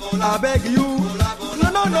 I beg you, no,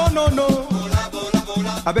 no, no, no, no.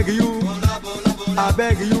 I beg you, I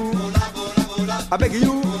beg you, I beg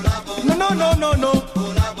you, no, no, no, no, no.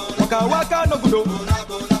 Waka waka no gudo.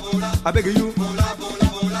 I beg you,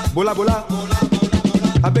 bola bola.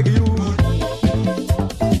 I beg you.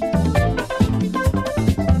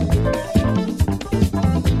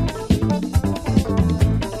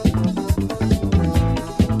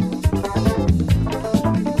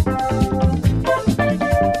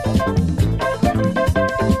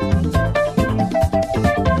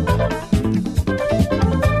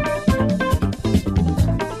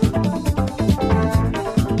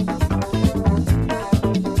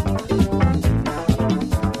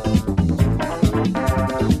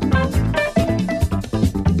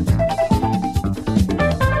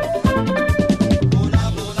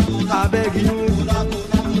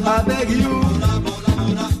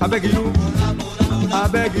 beg you, I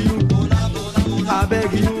beg you, I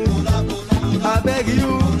beg you, I beg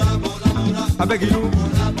you, I beg you,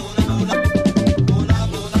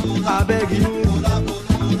 I beg you,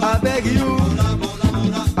 I beg you,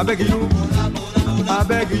 I beg you, I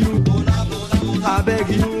beg you, I beg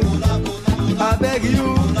you, I beg you,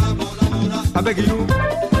 I beg you,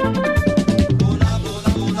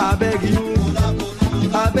 I beg you,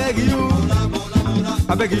 I beg you,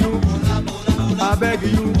 I beg you, I beg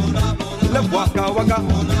you, let waka waka,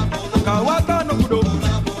 waka waka no kudo.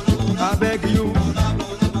 I beg you,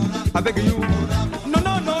 I beg you, no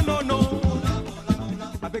no no no no,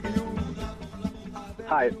 I beg you.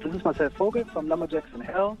 Hi, this is Marcel Vogel from Lumberjacks in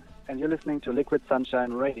Hell, and you're listening to Liquid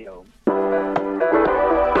Sunshine Radio.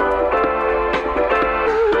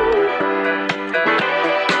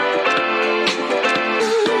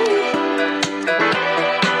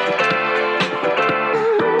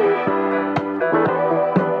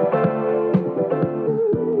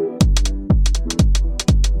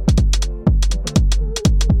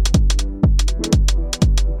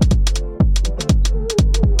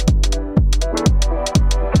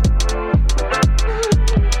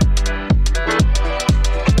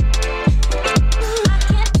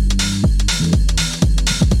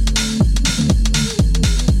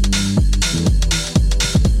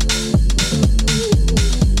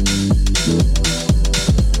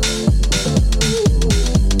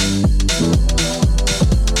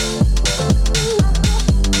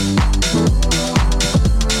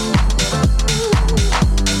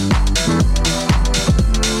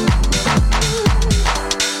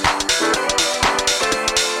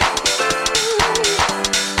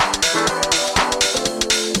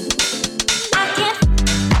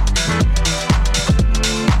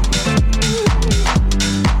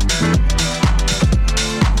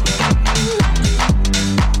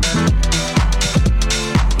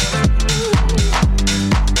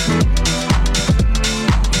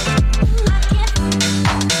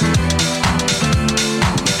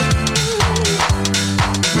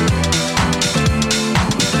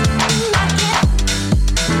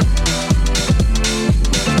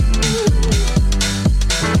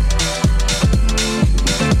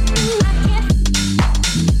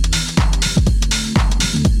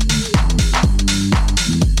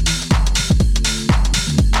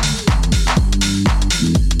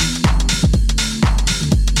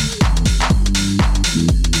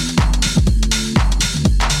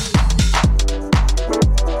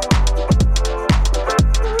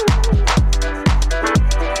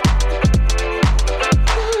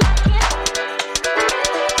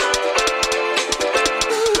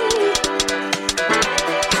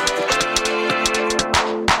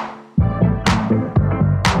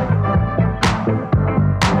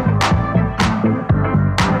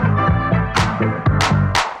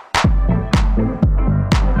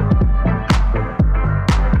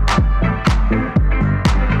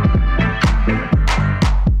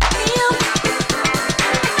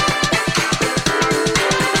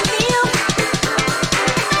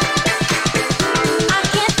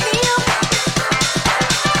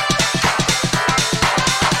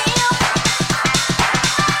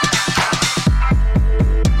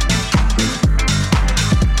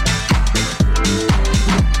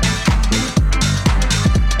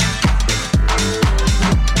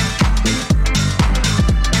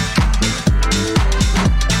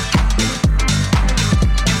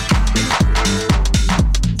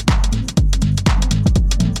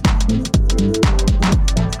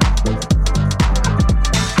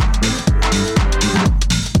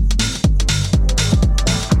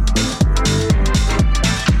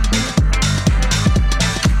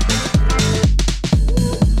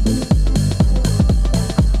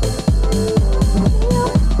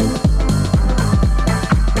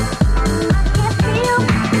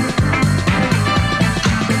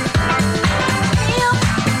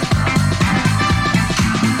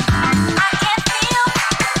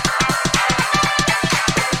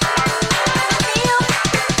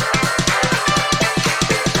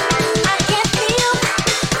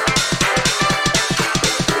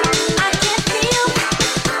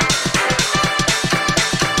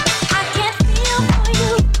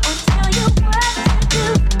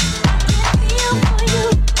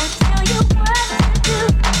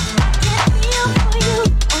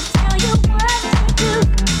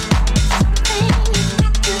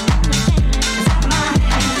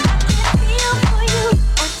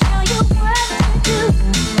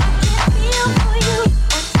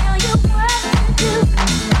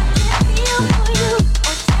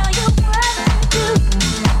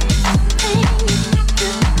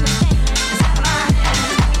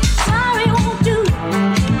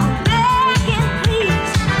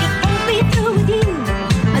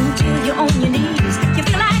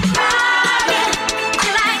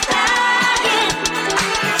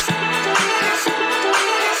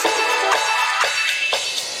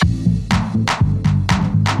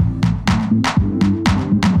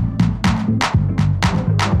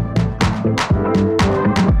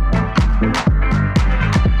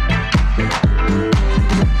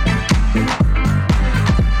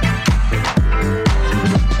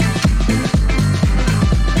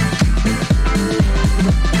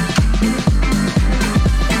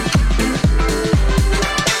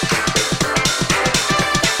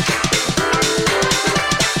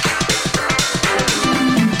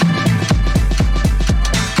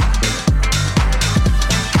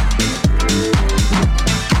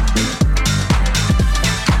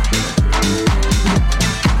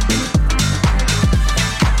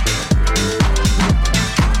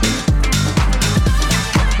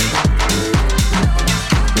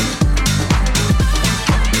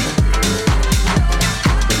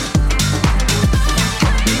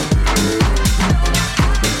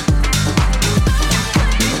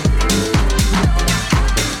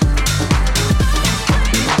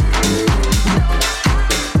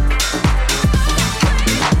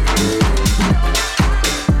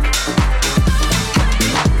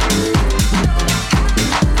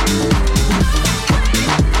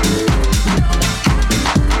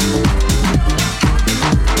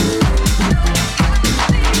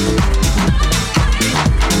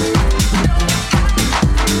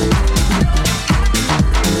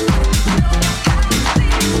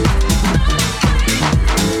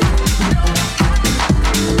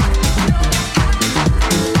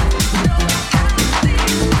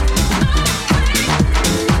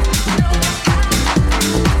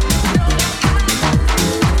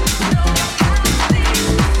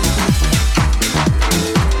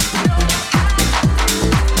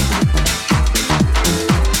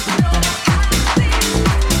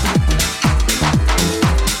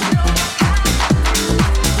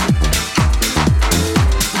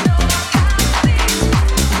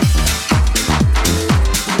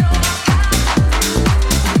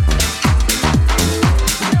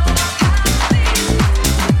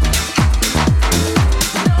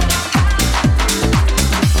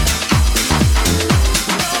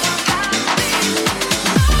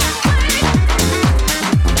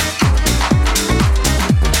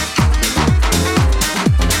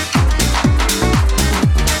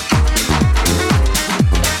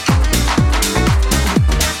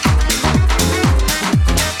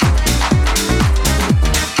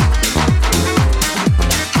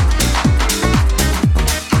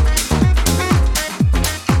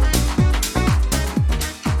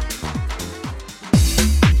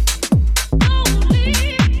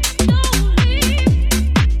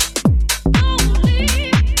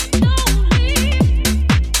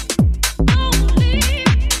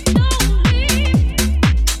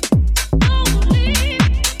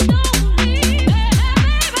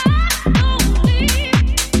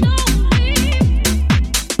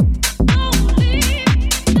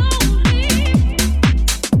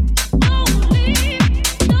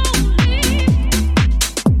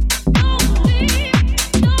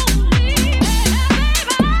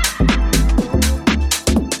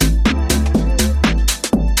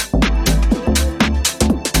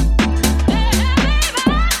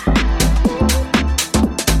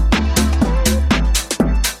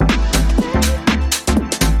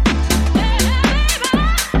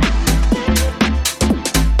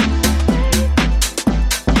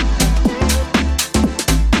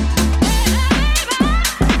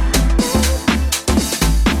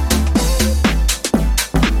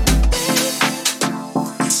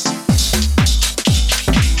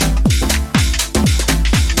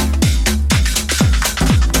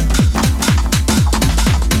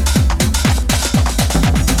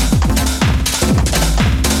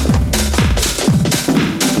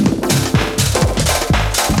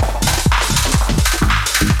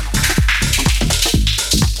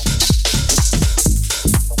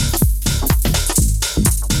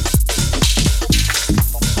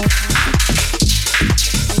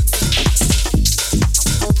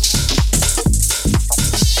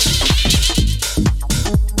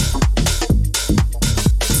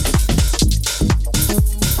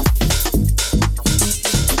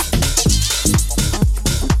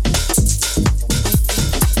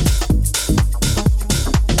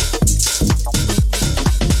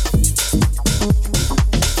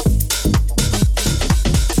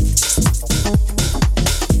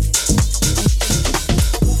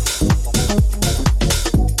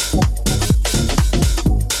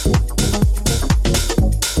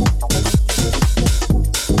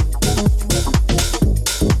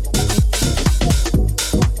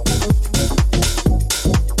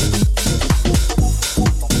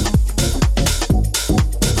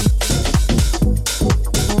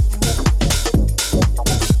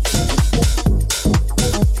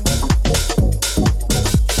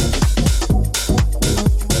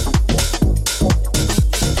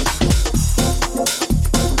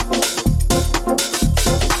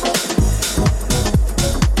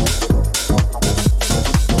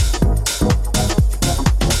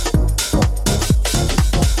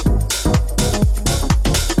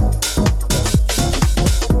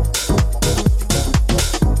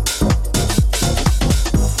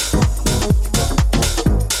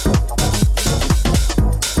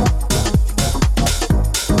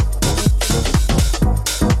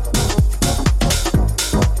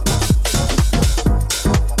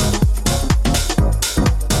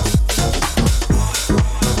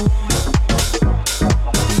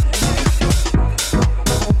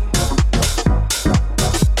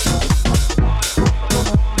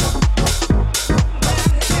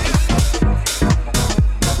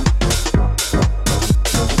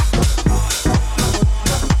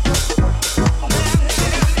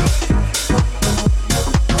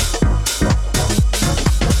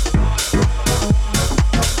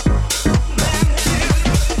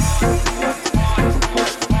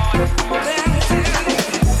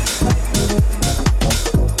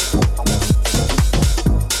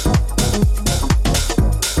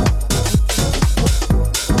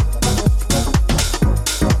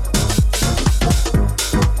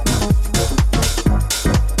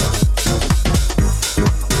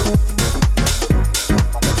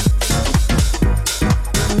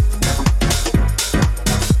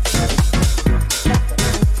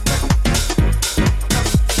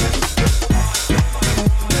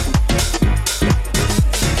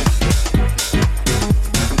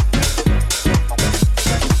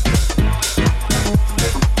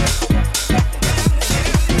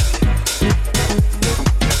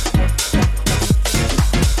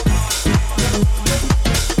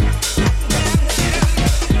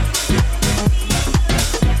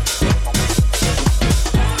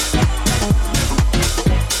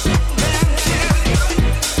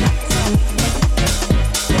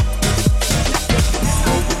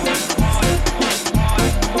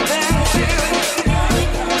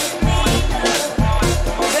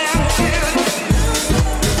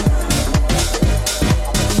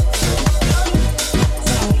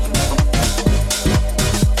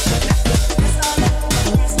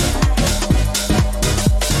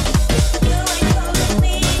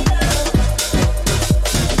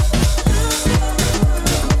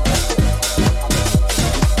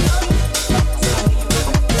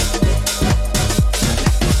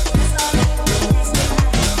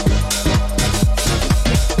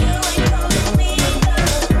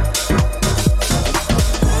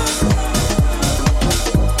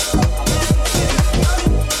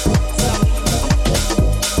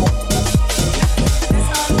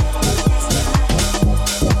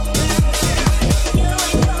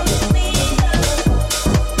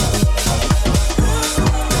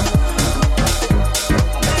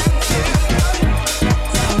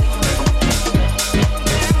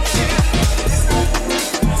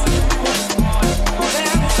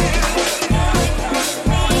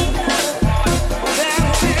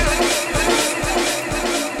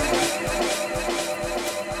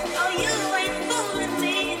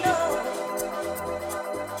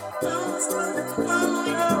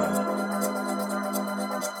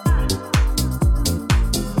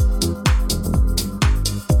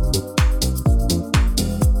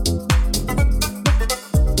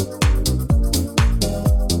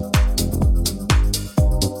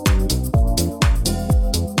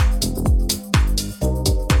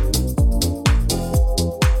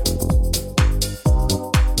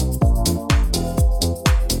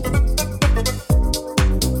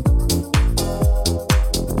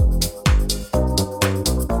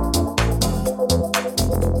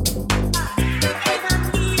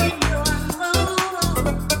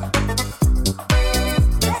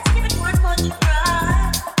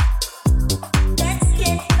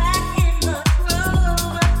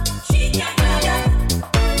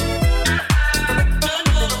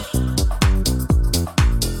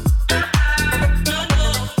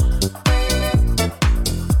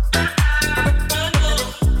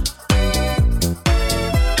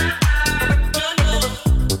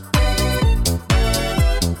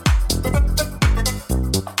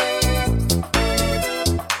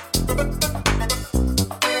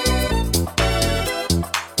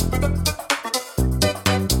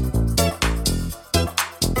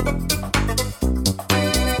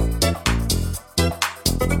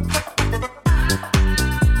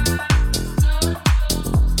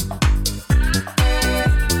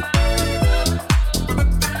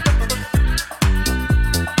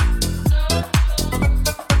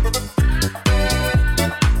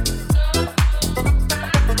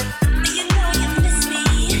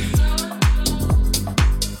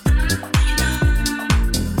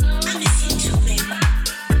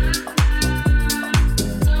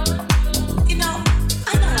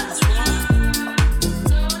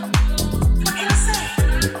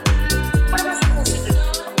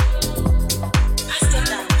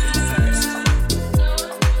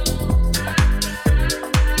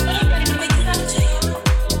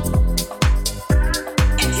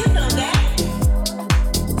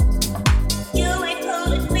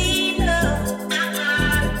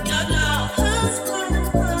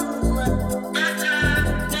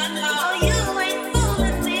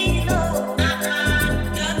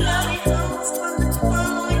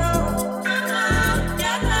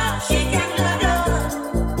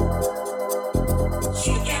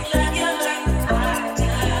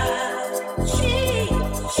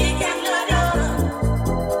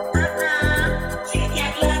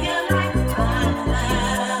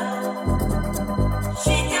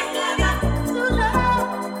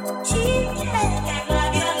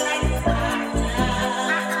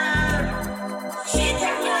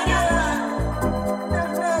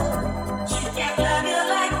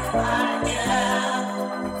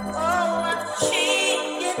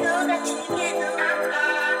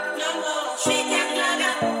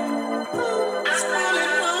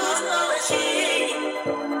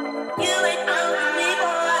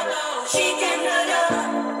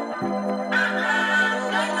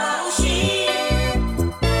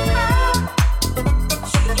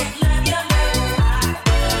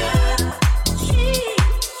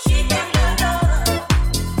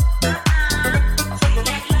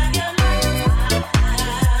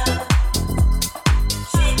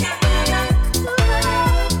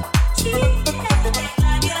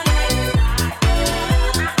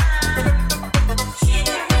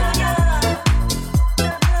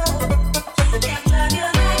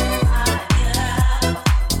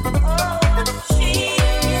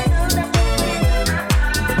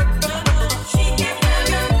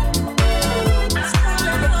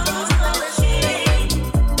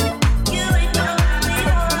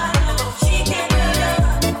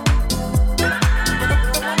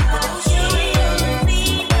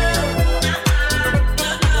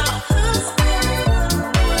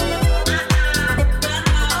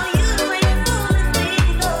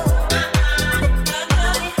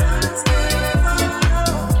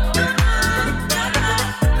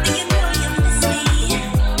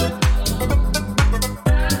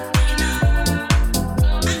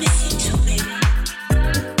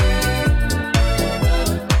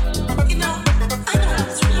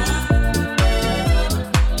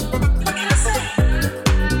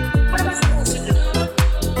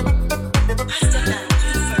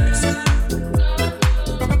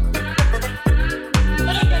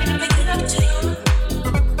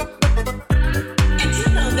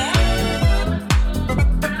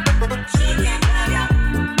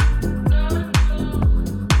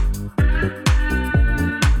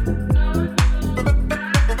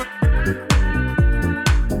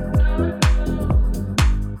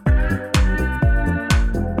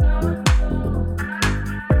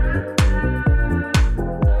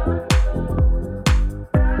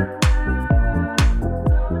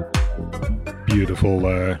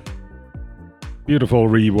 Beautiful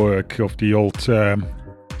rework of the old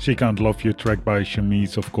She Can't Love You track by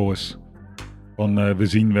Chemise, of course, on the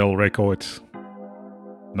Zinwell Records.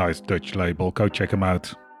 Nice Dutch label, go check them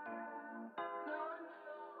out.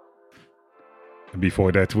 And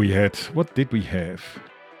before that we had, what did we have?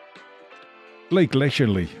 Blake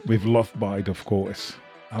Leisurely with Love Bite, of course.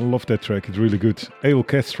 I love that track, it's really good. Ale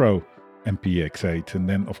Castro and PX8. And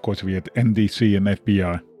then of course we had NDC and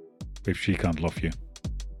FBR with She Can't Love You.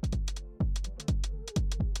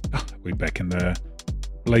 We're back in the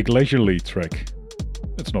Blake Leisurely track.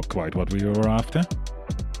 That's not quite what we were after.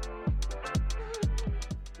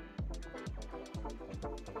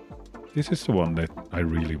 This is the one that I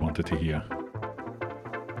really wanted to hear.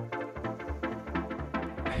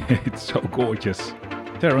 It's so gorgeous.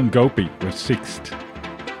 Taran Gopi with Sixth.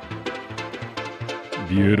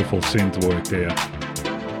 Beautiful synth work there.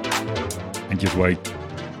 And just wait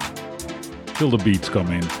till the beats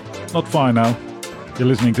come in. Not far now. You're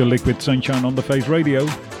listening to Liquid Sunshine on The Face Radio.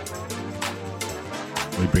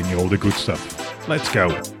 We bring you all the good stuff. Let's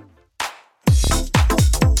go.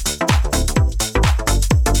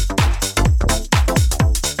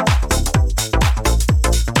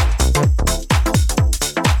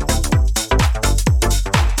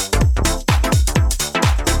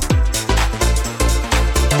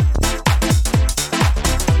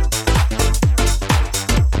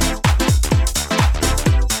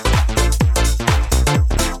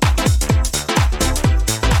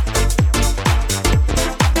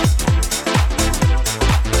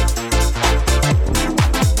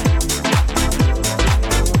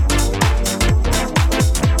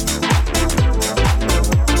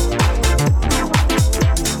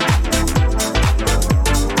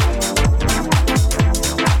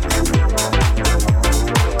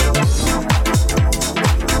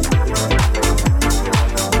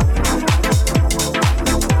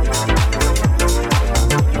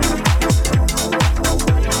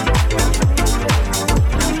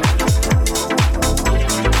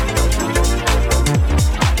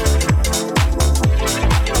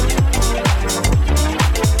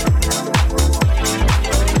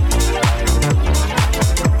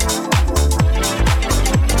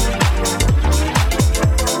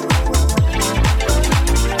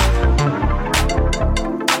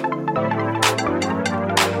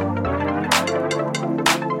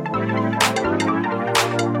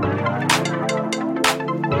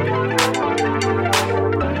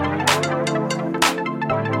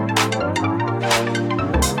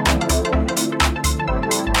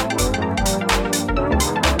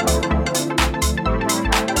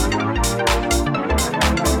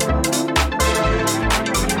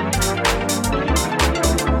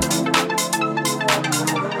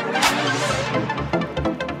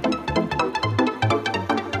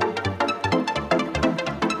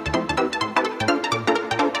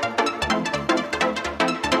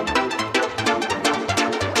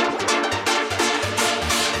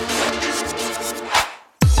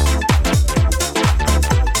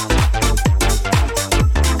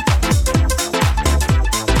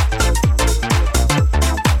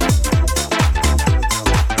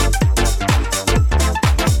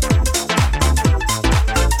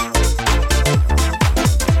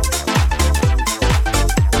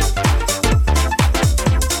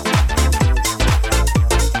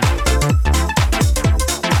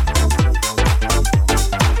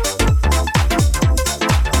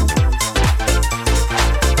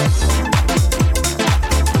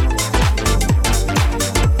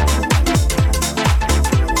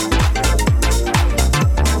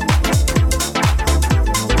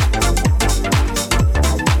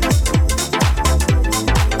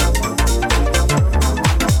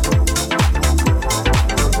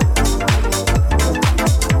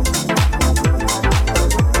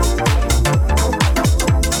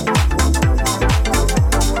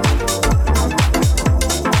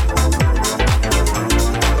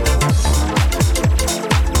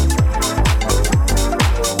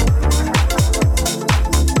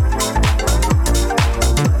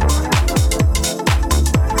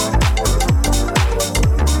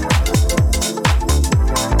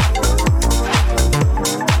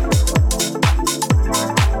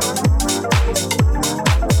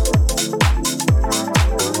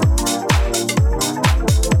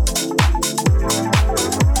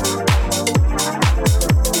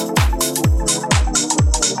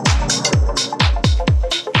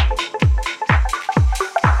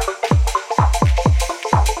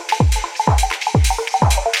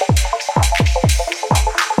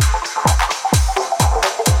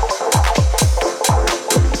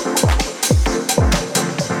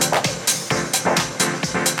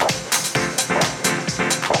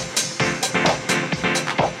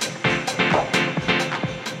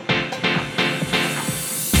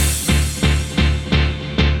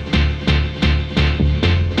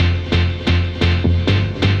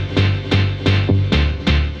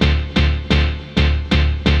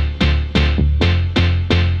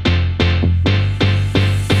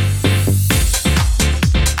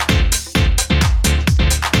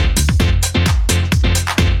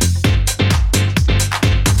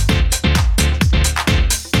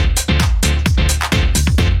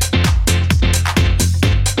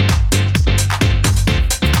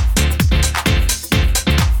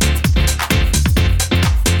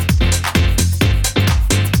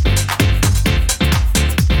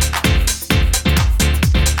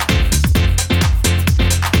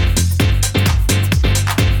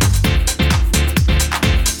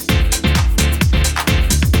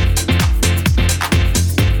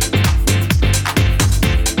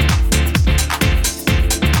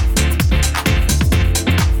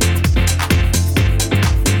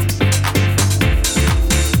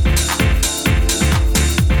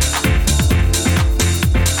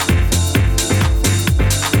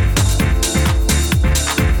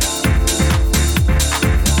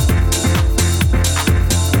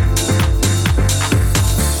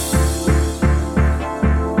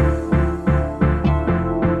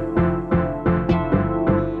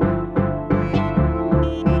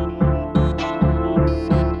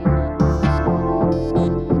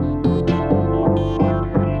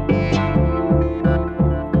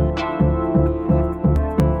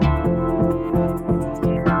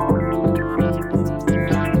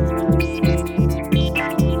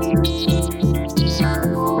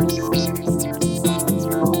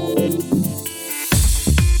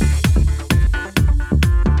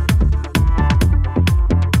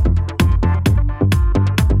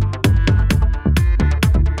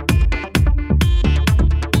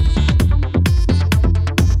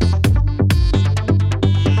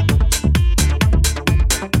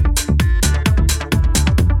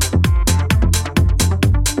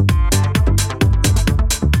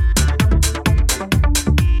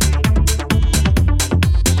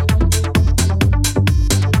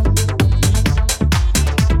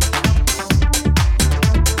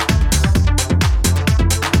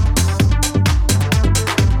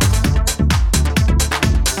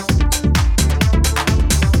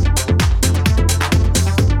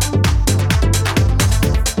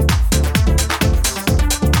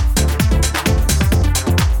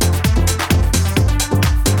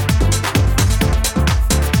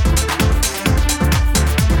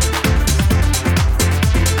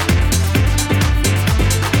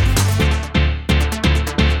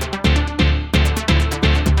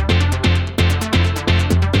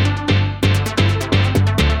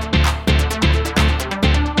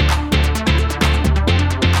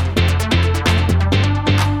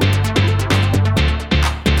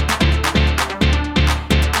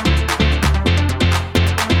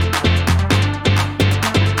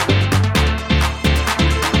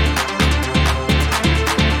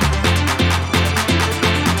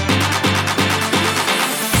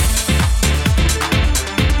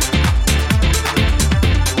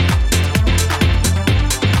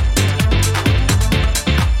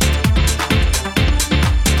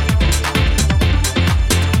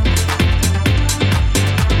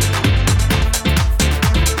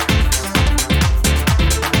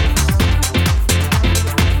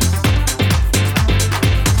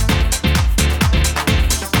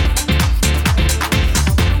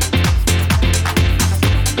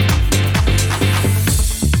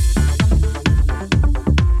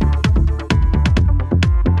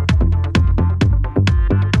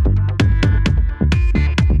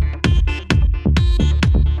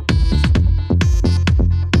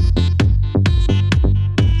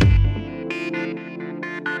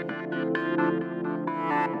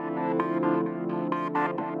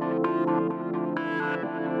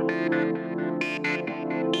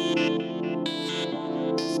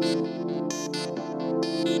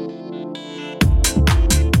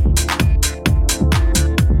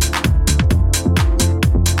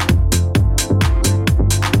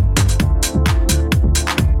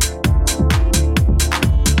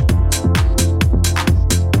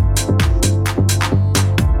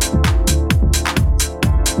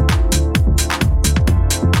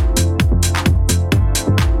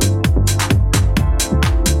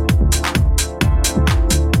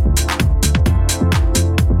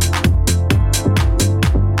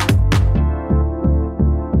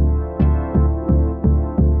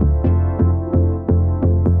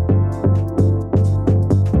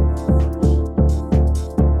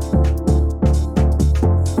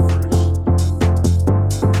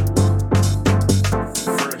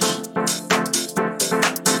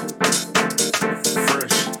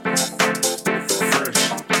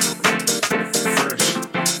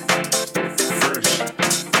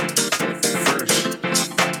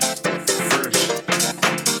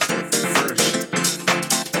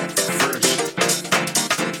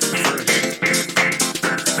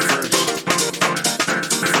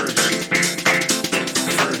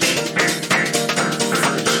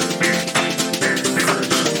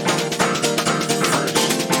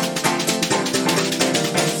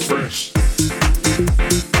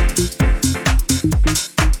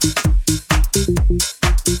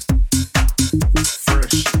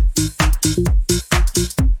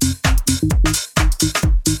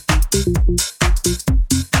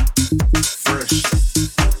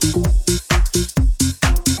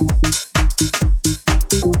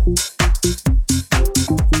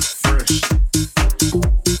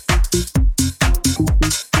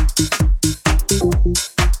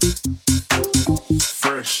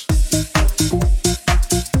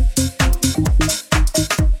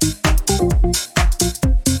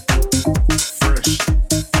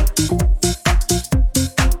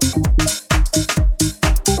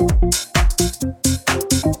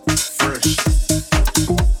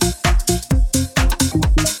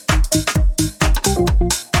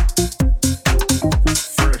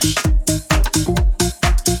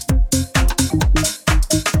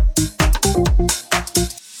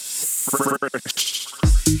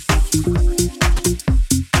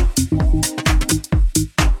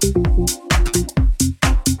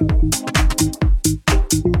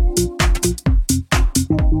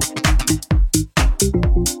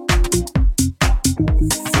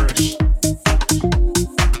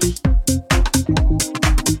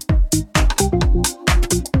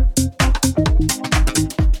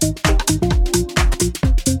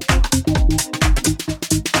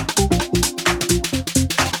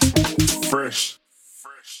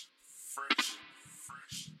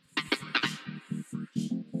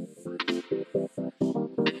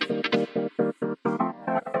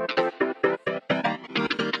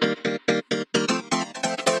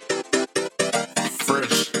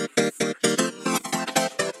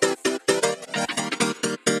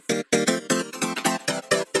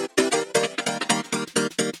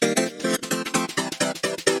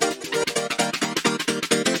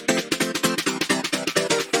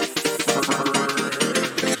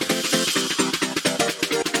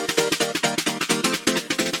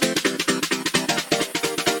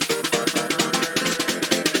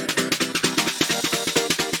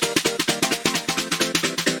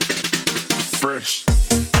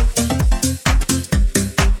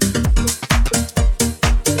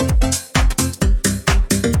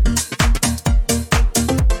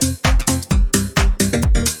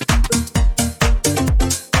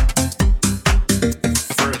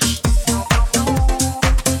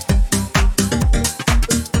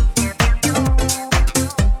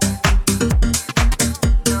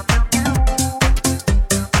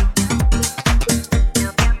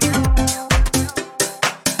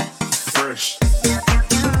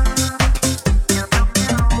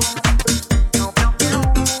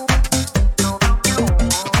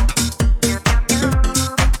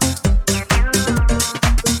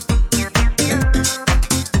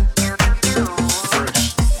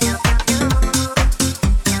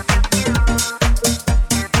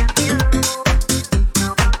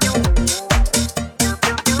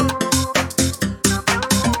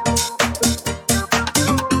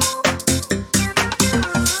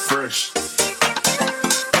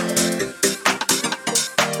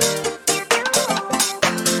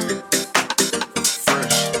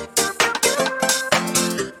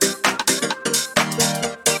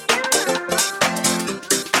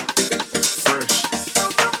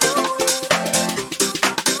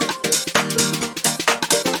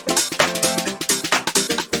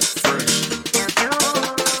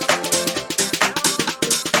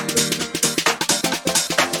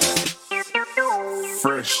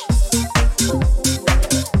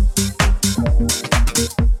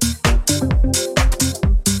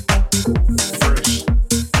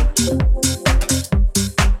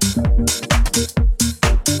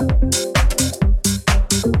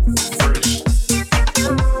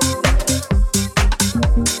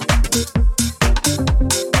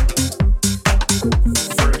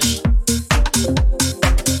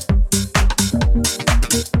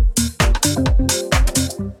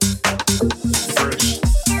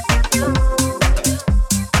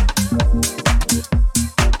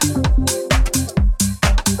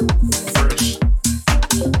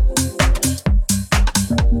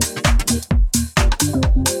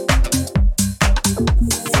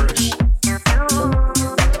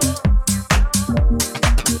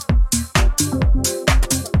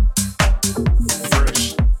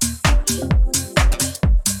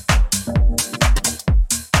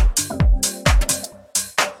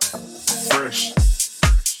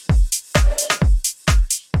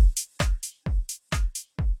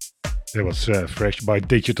 That was Fresh by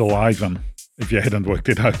Digital Ivan, if you hadn't worked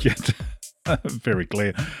it out yet. Very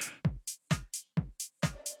clear.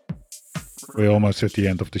 We're almost at the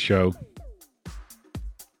end of the show.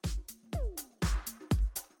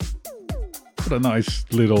 What a nice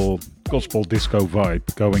little gospel disco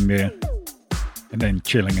vibe going there. And then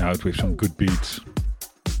chilling out with some good beats.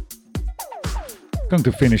 Going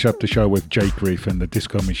to finish up the show with Jake Reef and the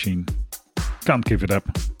Disco Machine. Can't Give It Up,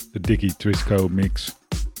 the Diggy Trisco mix.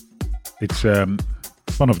 It's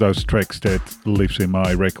one of those tracks that lives in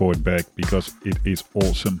my record bag because it is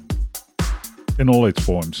awesome in all its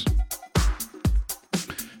forms.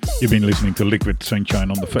 You've been listening to Liquid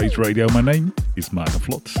Sunshine on the Face Radio. My name is Maarten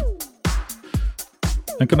Vlot.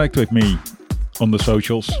 And connect with me on the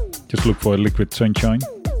socials. Just look for Liquid Sunshine.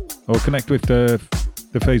 Or connect with the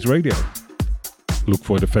Face Radio. Look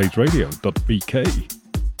for thefaceradio.bk.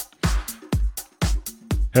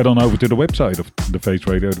 Head on over to the website of The Face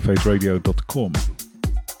Radio, thefaceradio.com.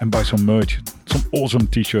 And buy some merch. Some awesome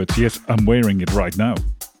t-shirts. Yes, I'm wearing it right now.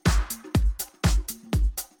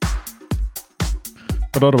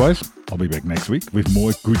 But otherwise, I'll be back next week with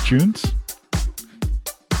more good tunes.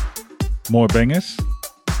 More bangers.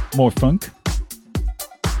 More funk.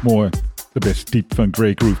 More the best deep funk,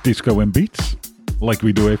 grey groove, disco and beats. Like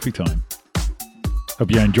we do every time. Hope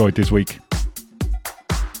you enjoyed this week.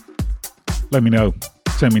 Let me know.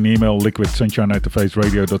 Send me an email,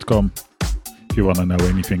 liquidsunshine@thefaceradio.com, if you want to know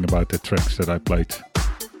anything about the tracks that I played.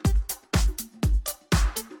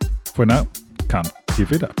 For now, can't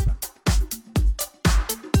give it up.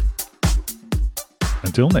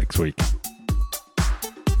 Until next week.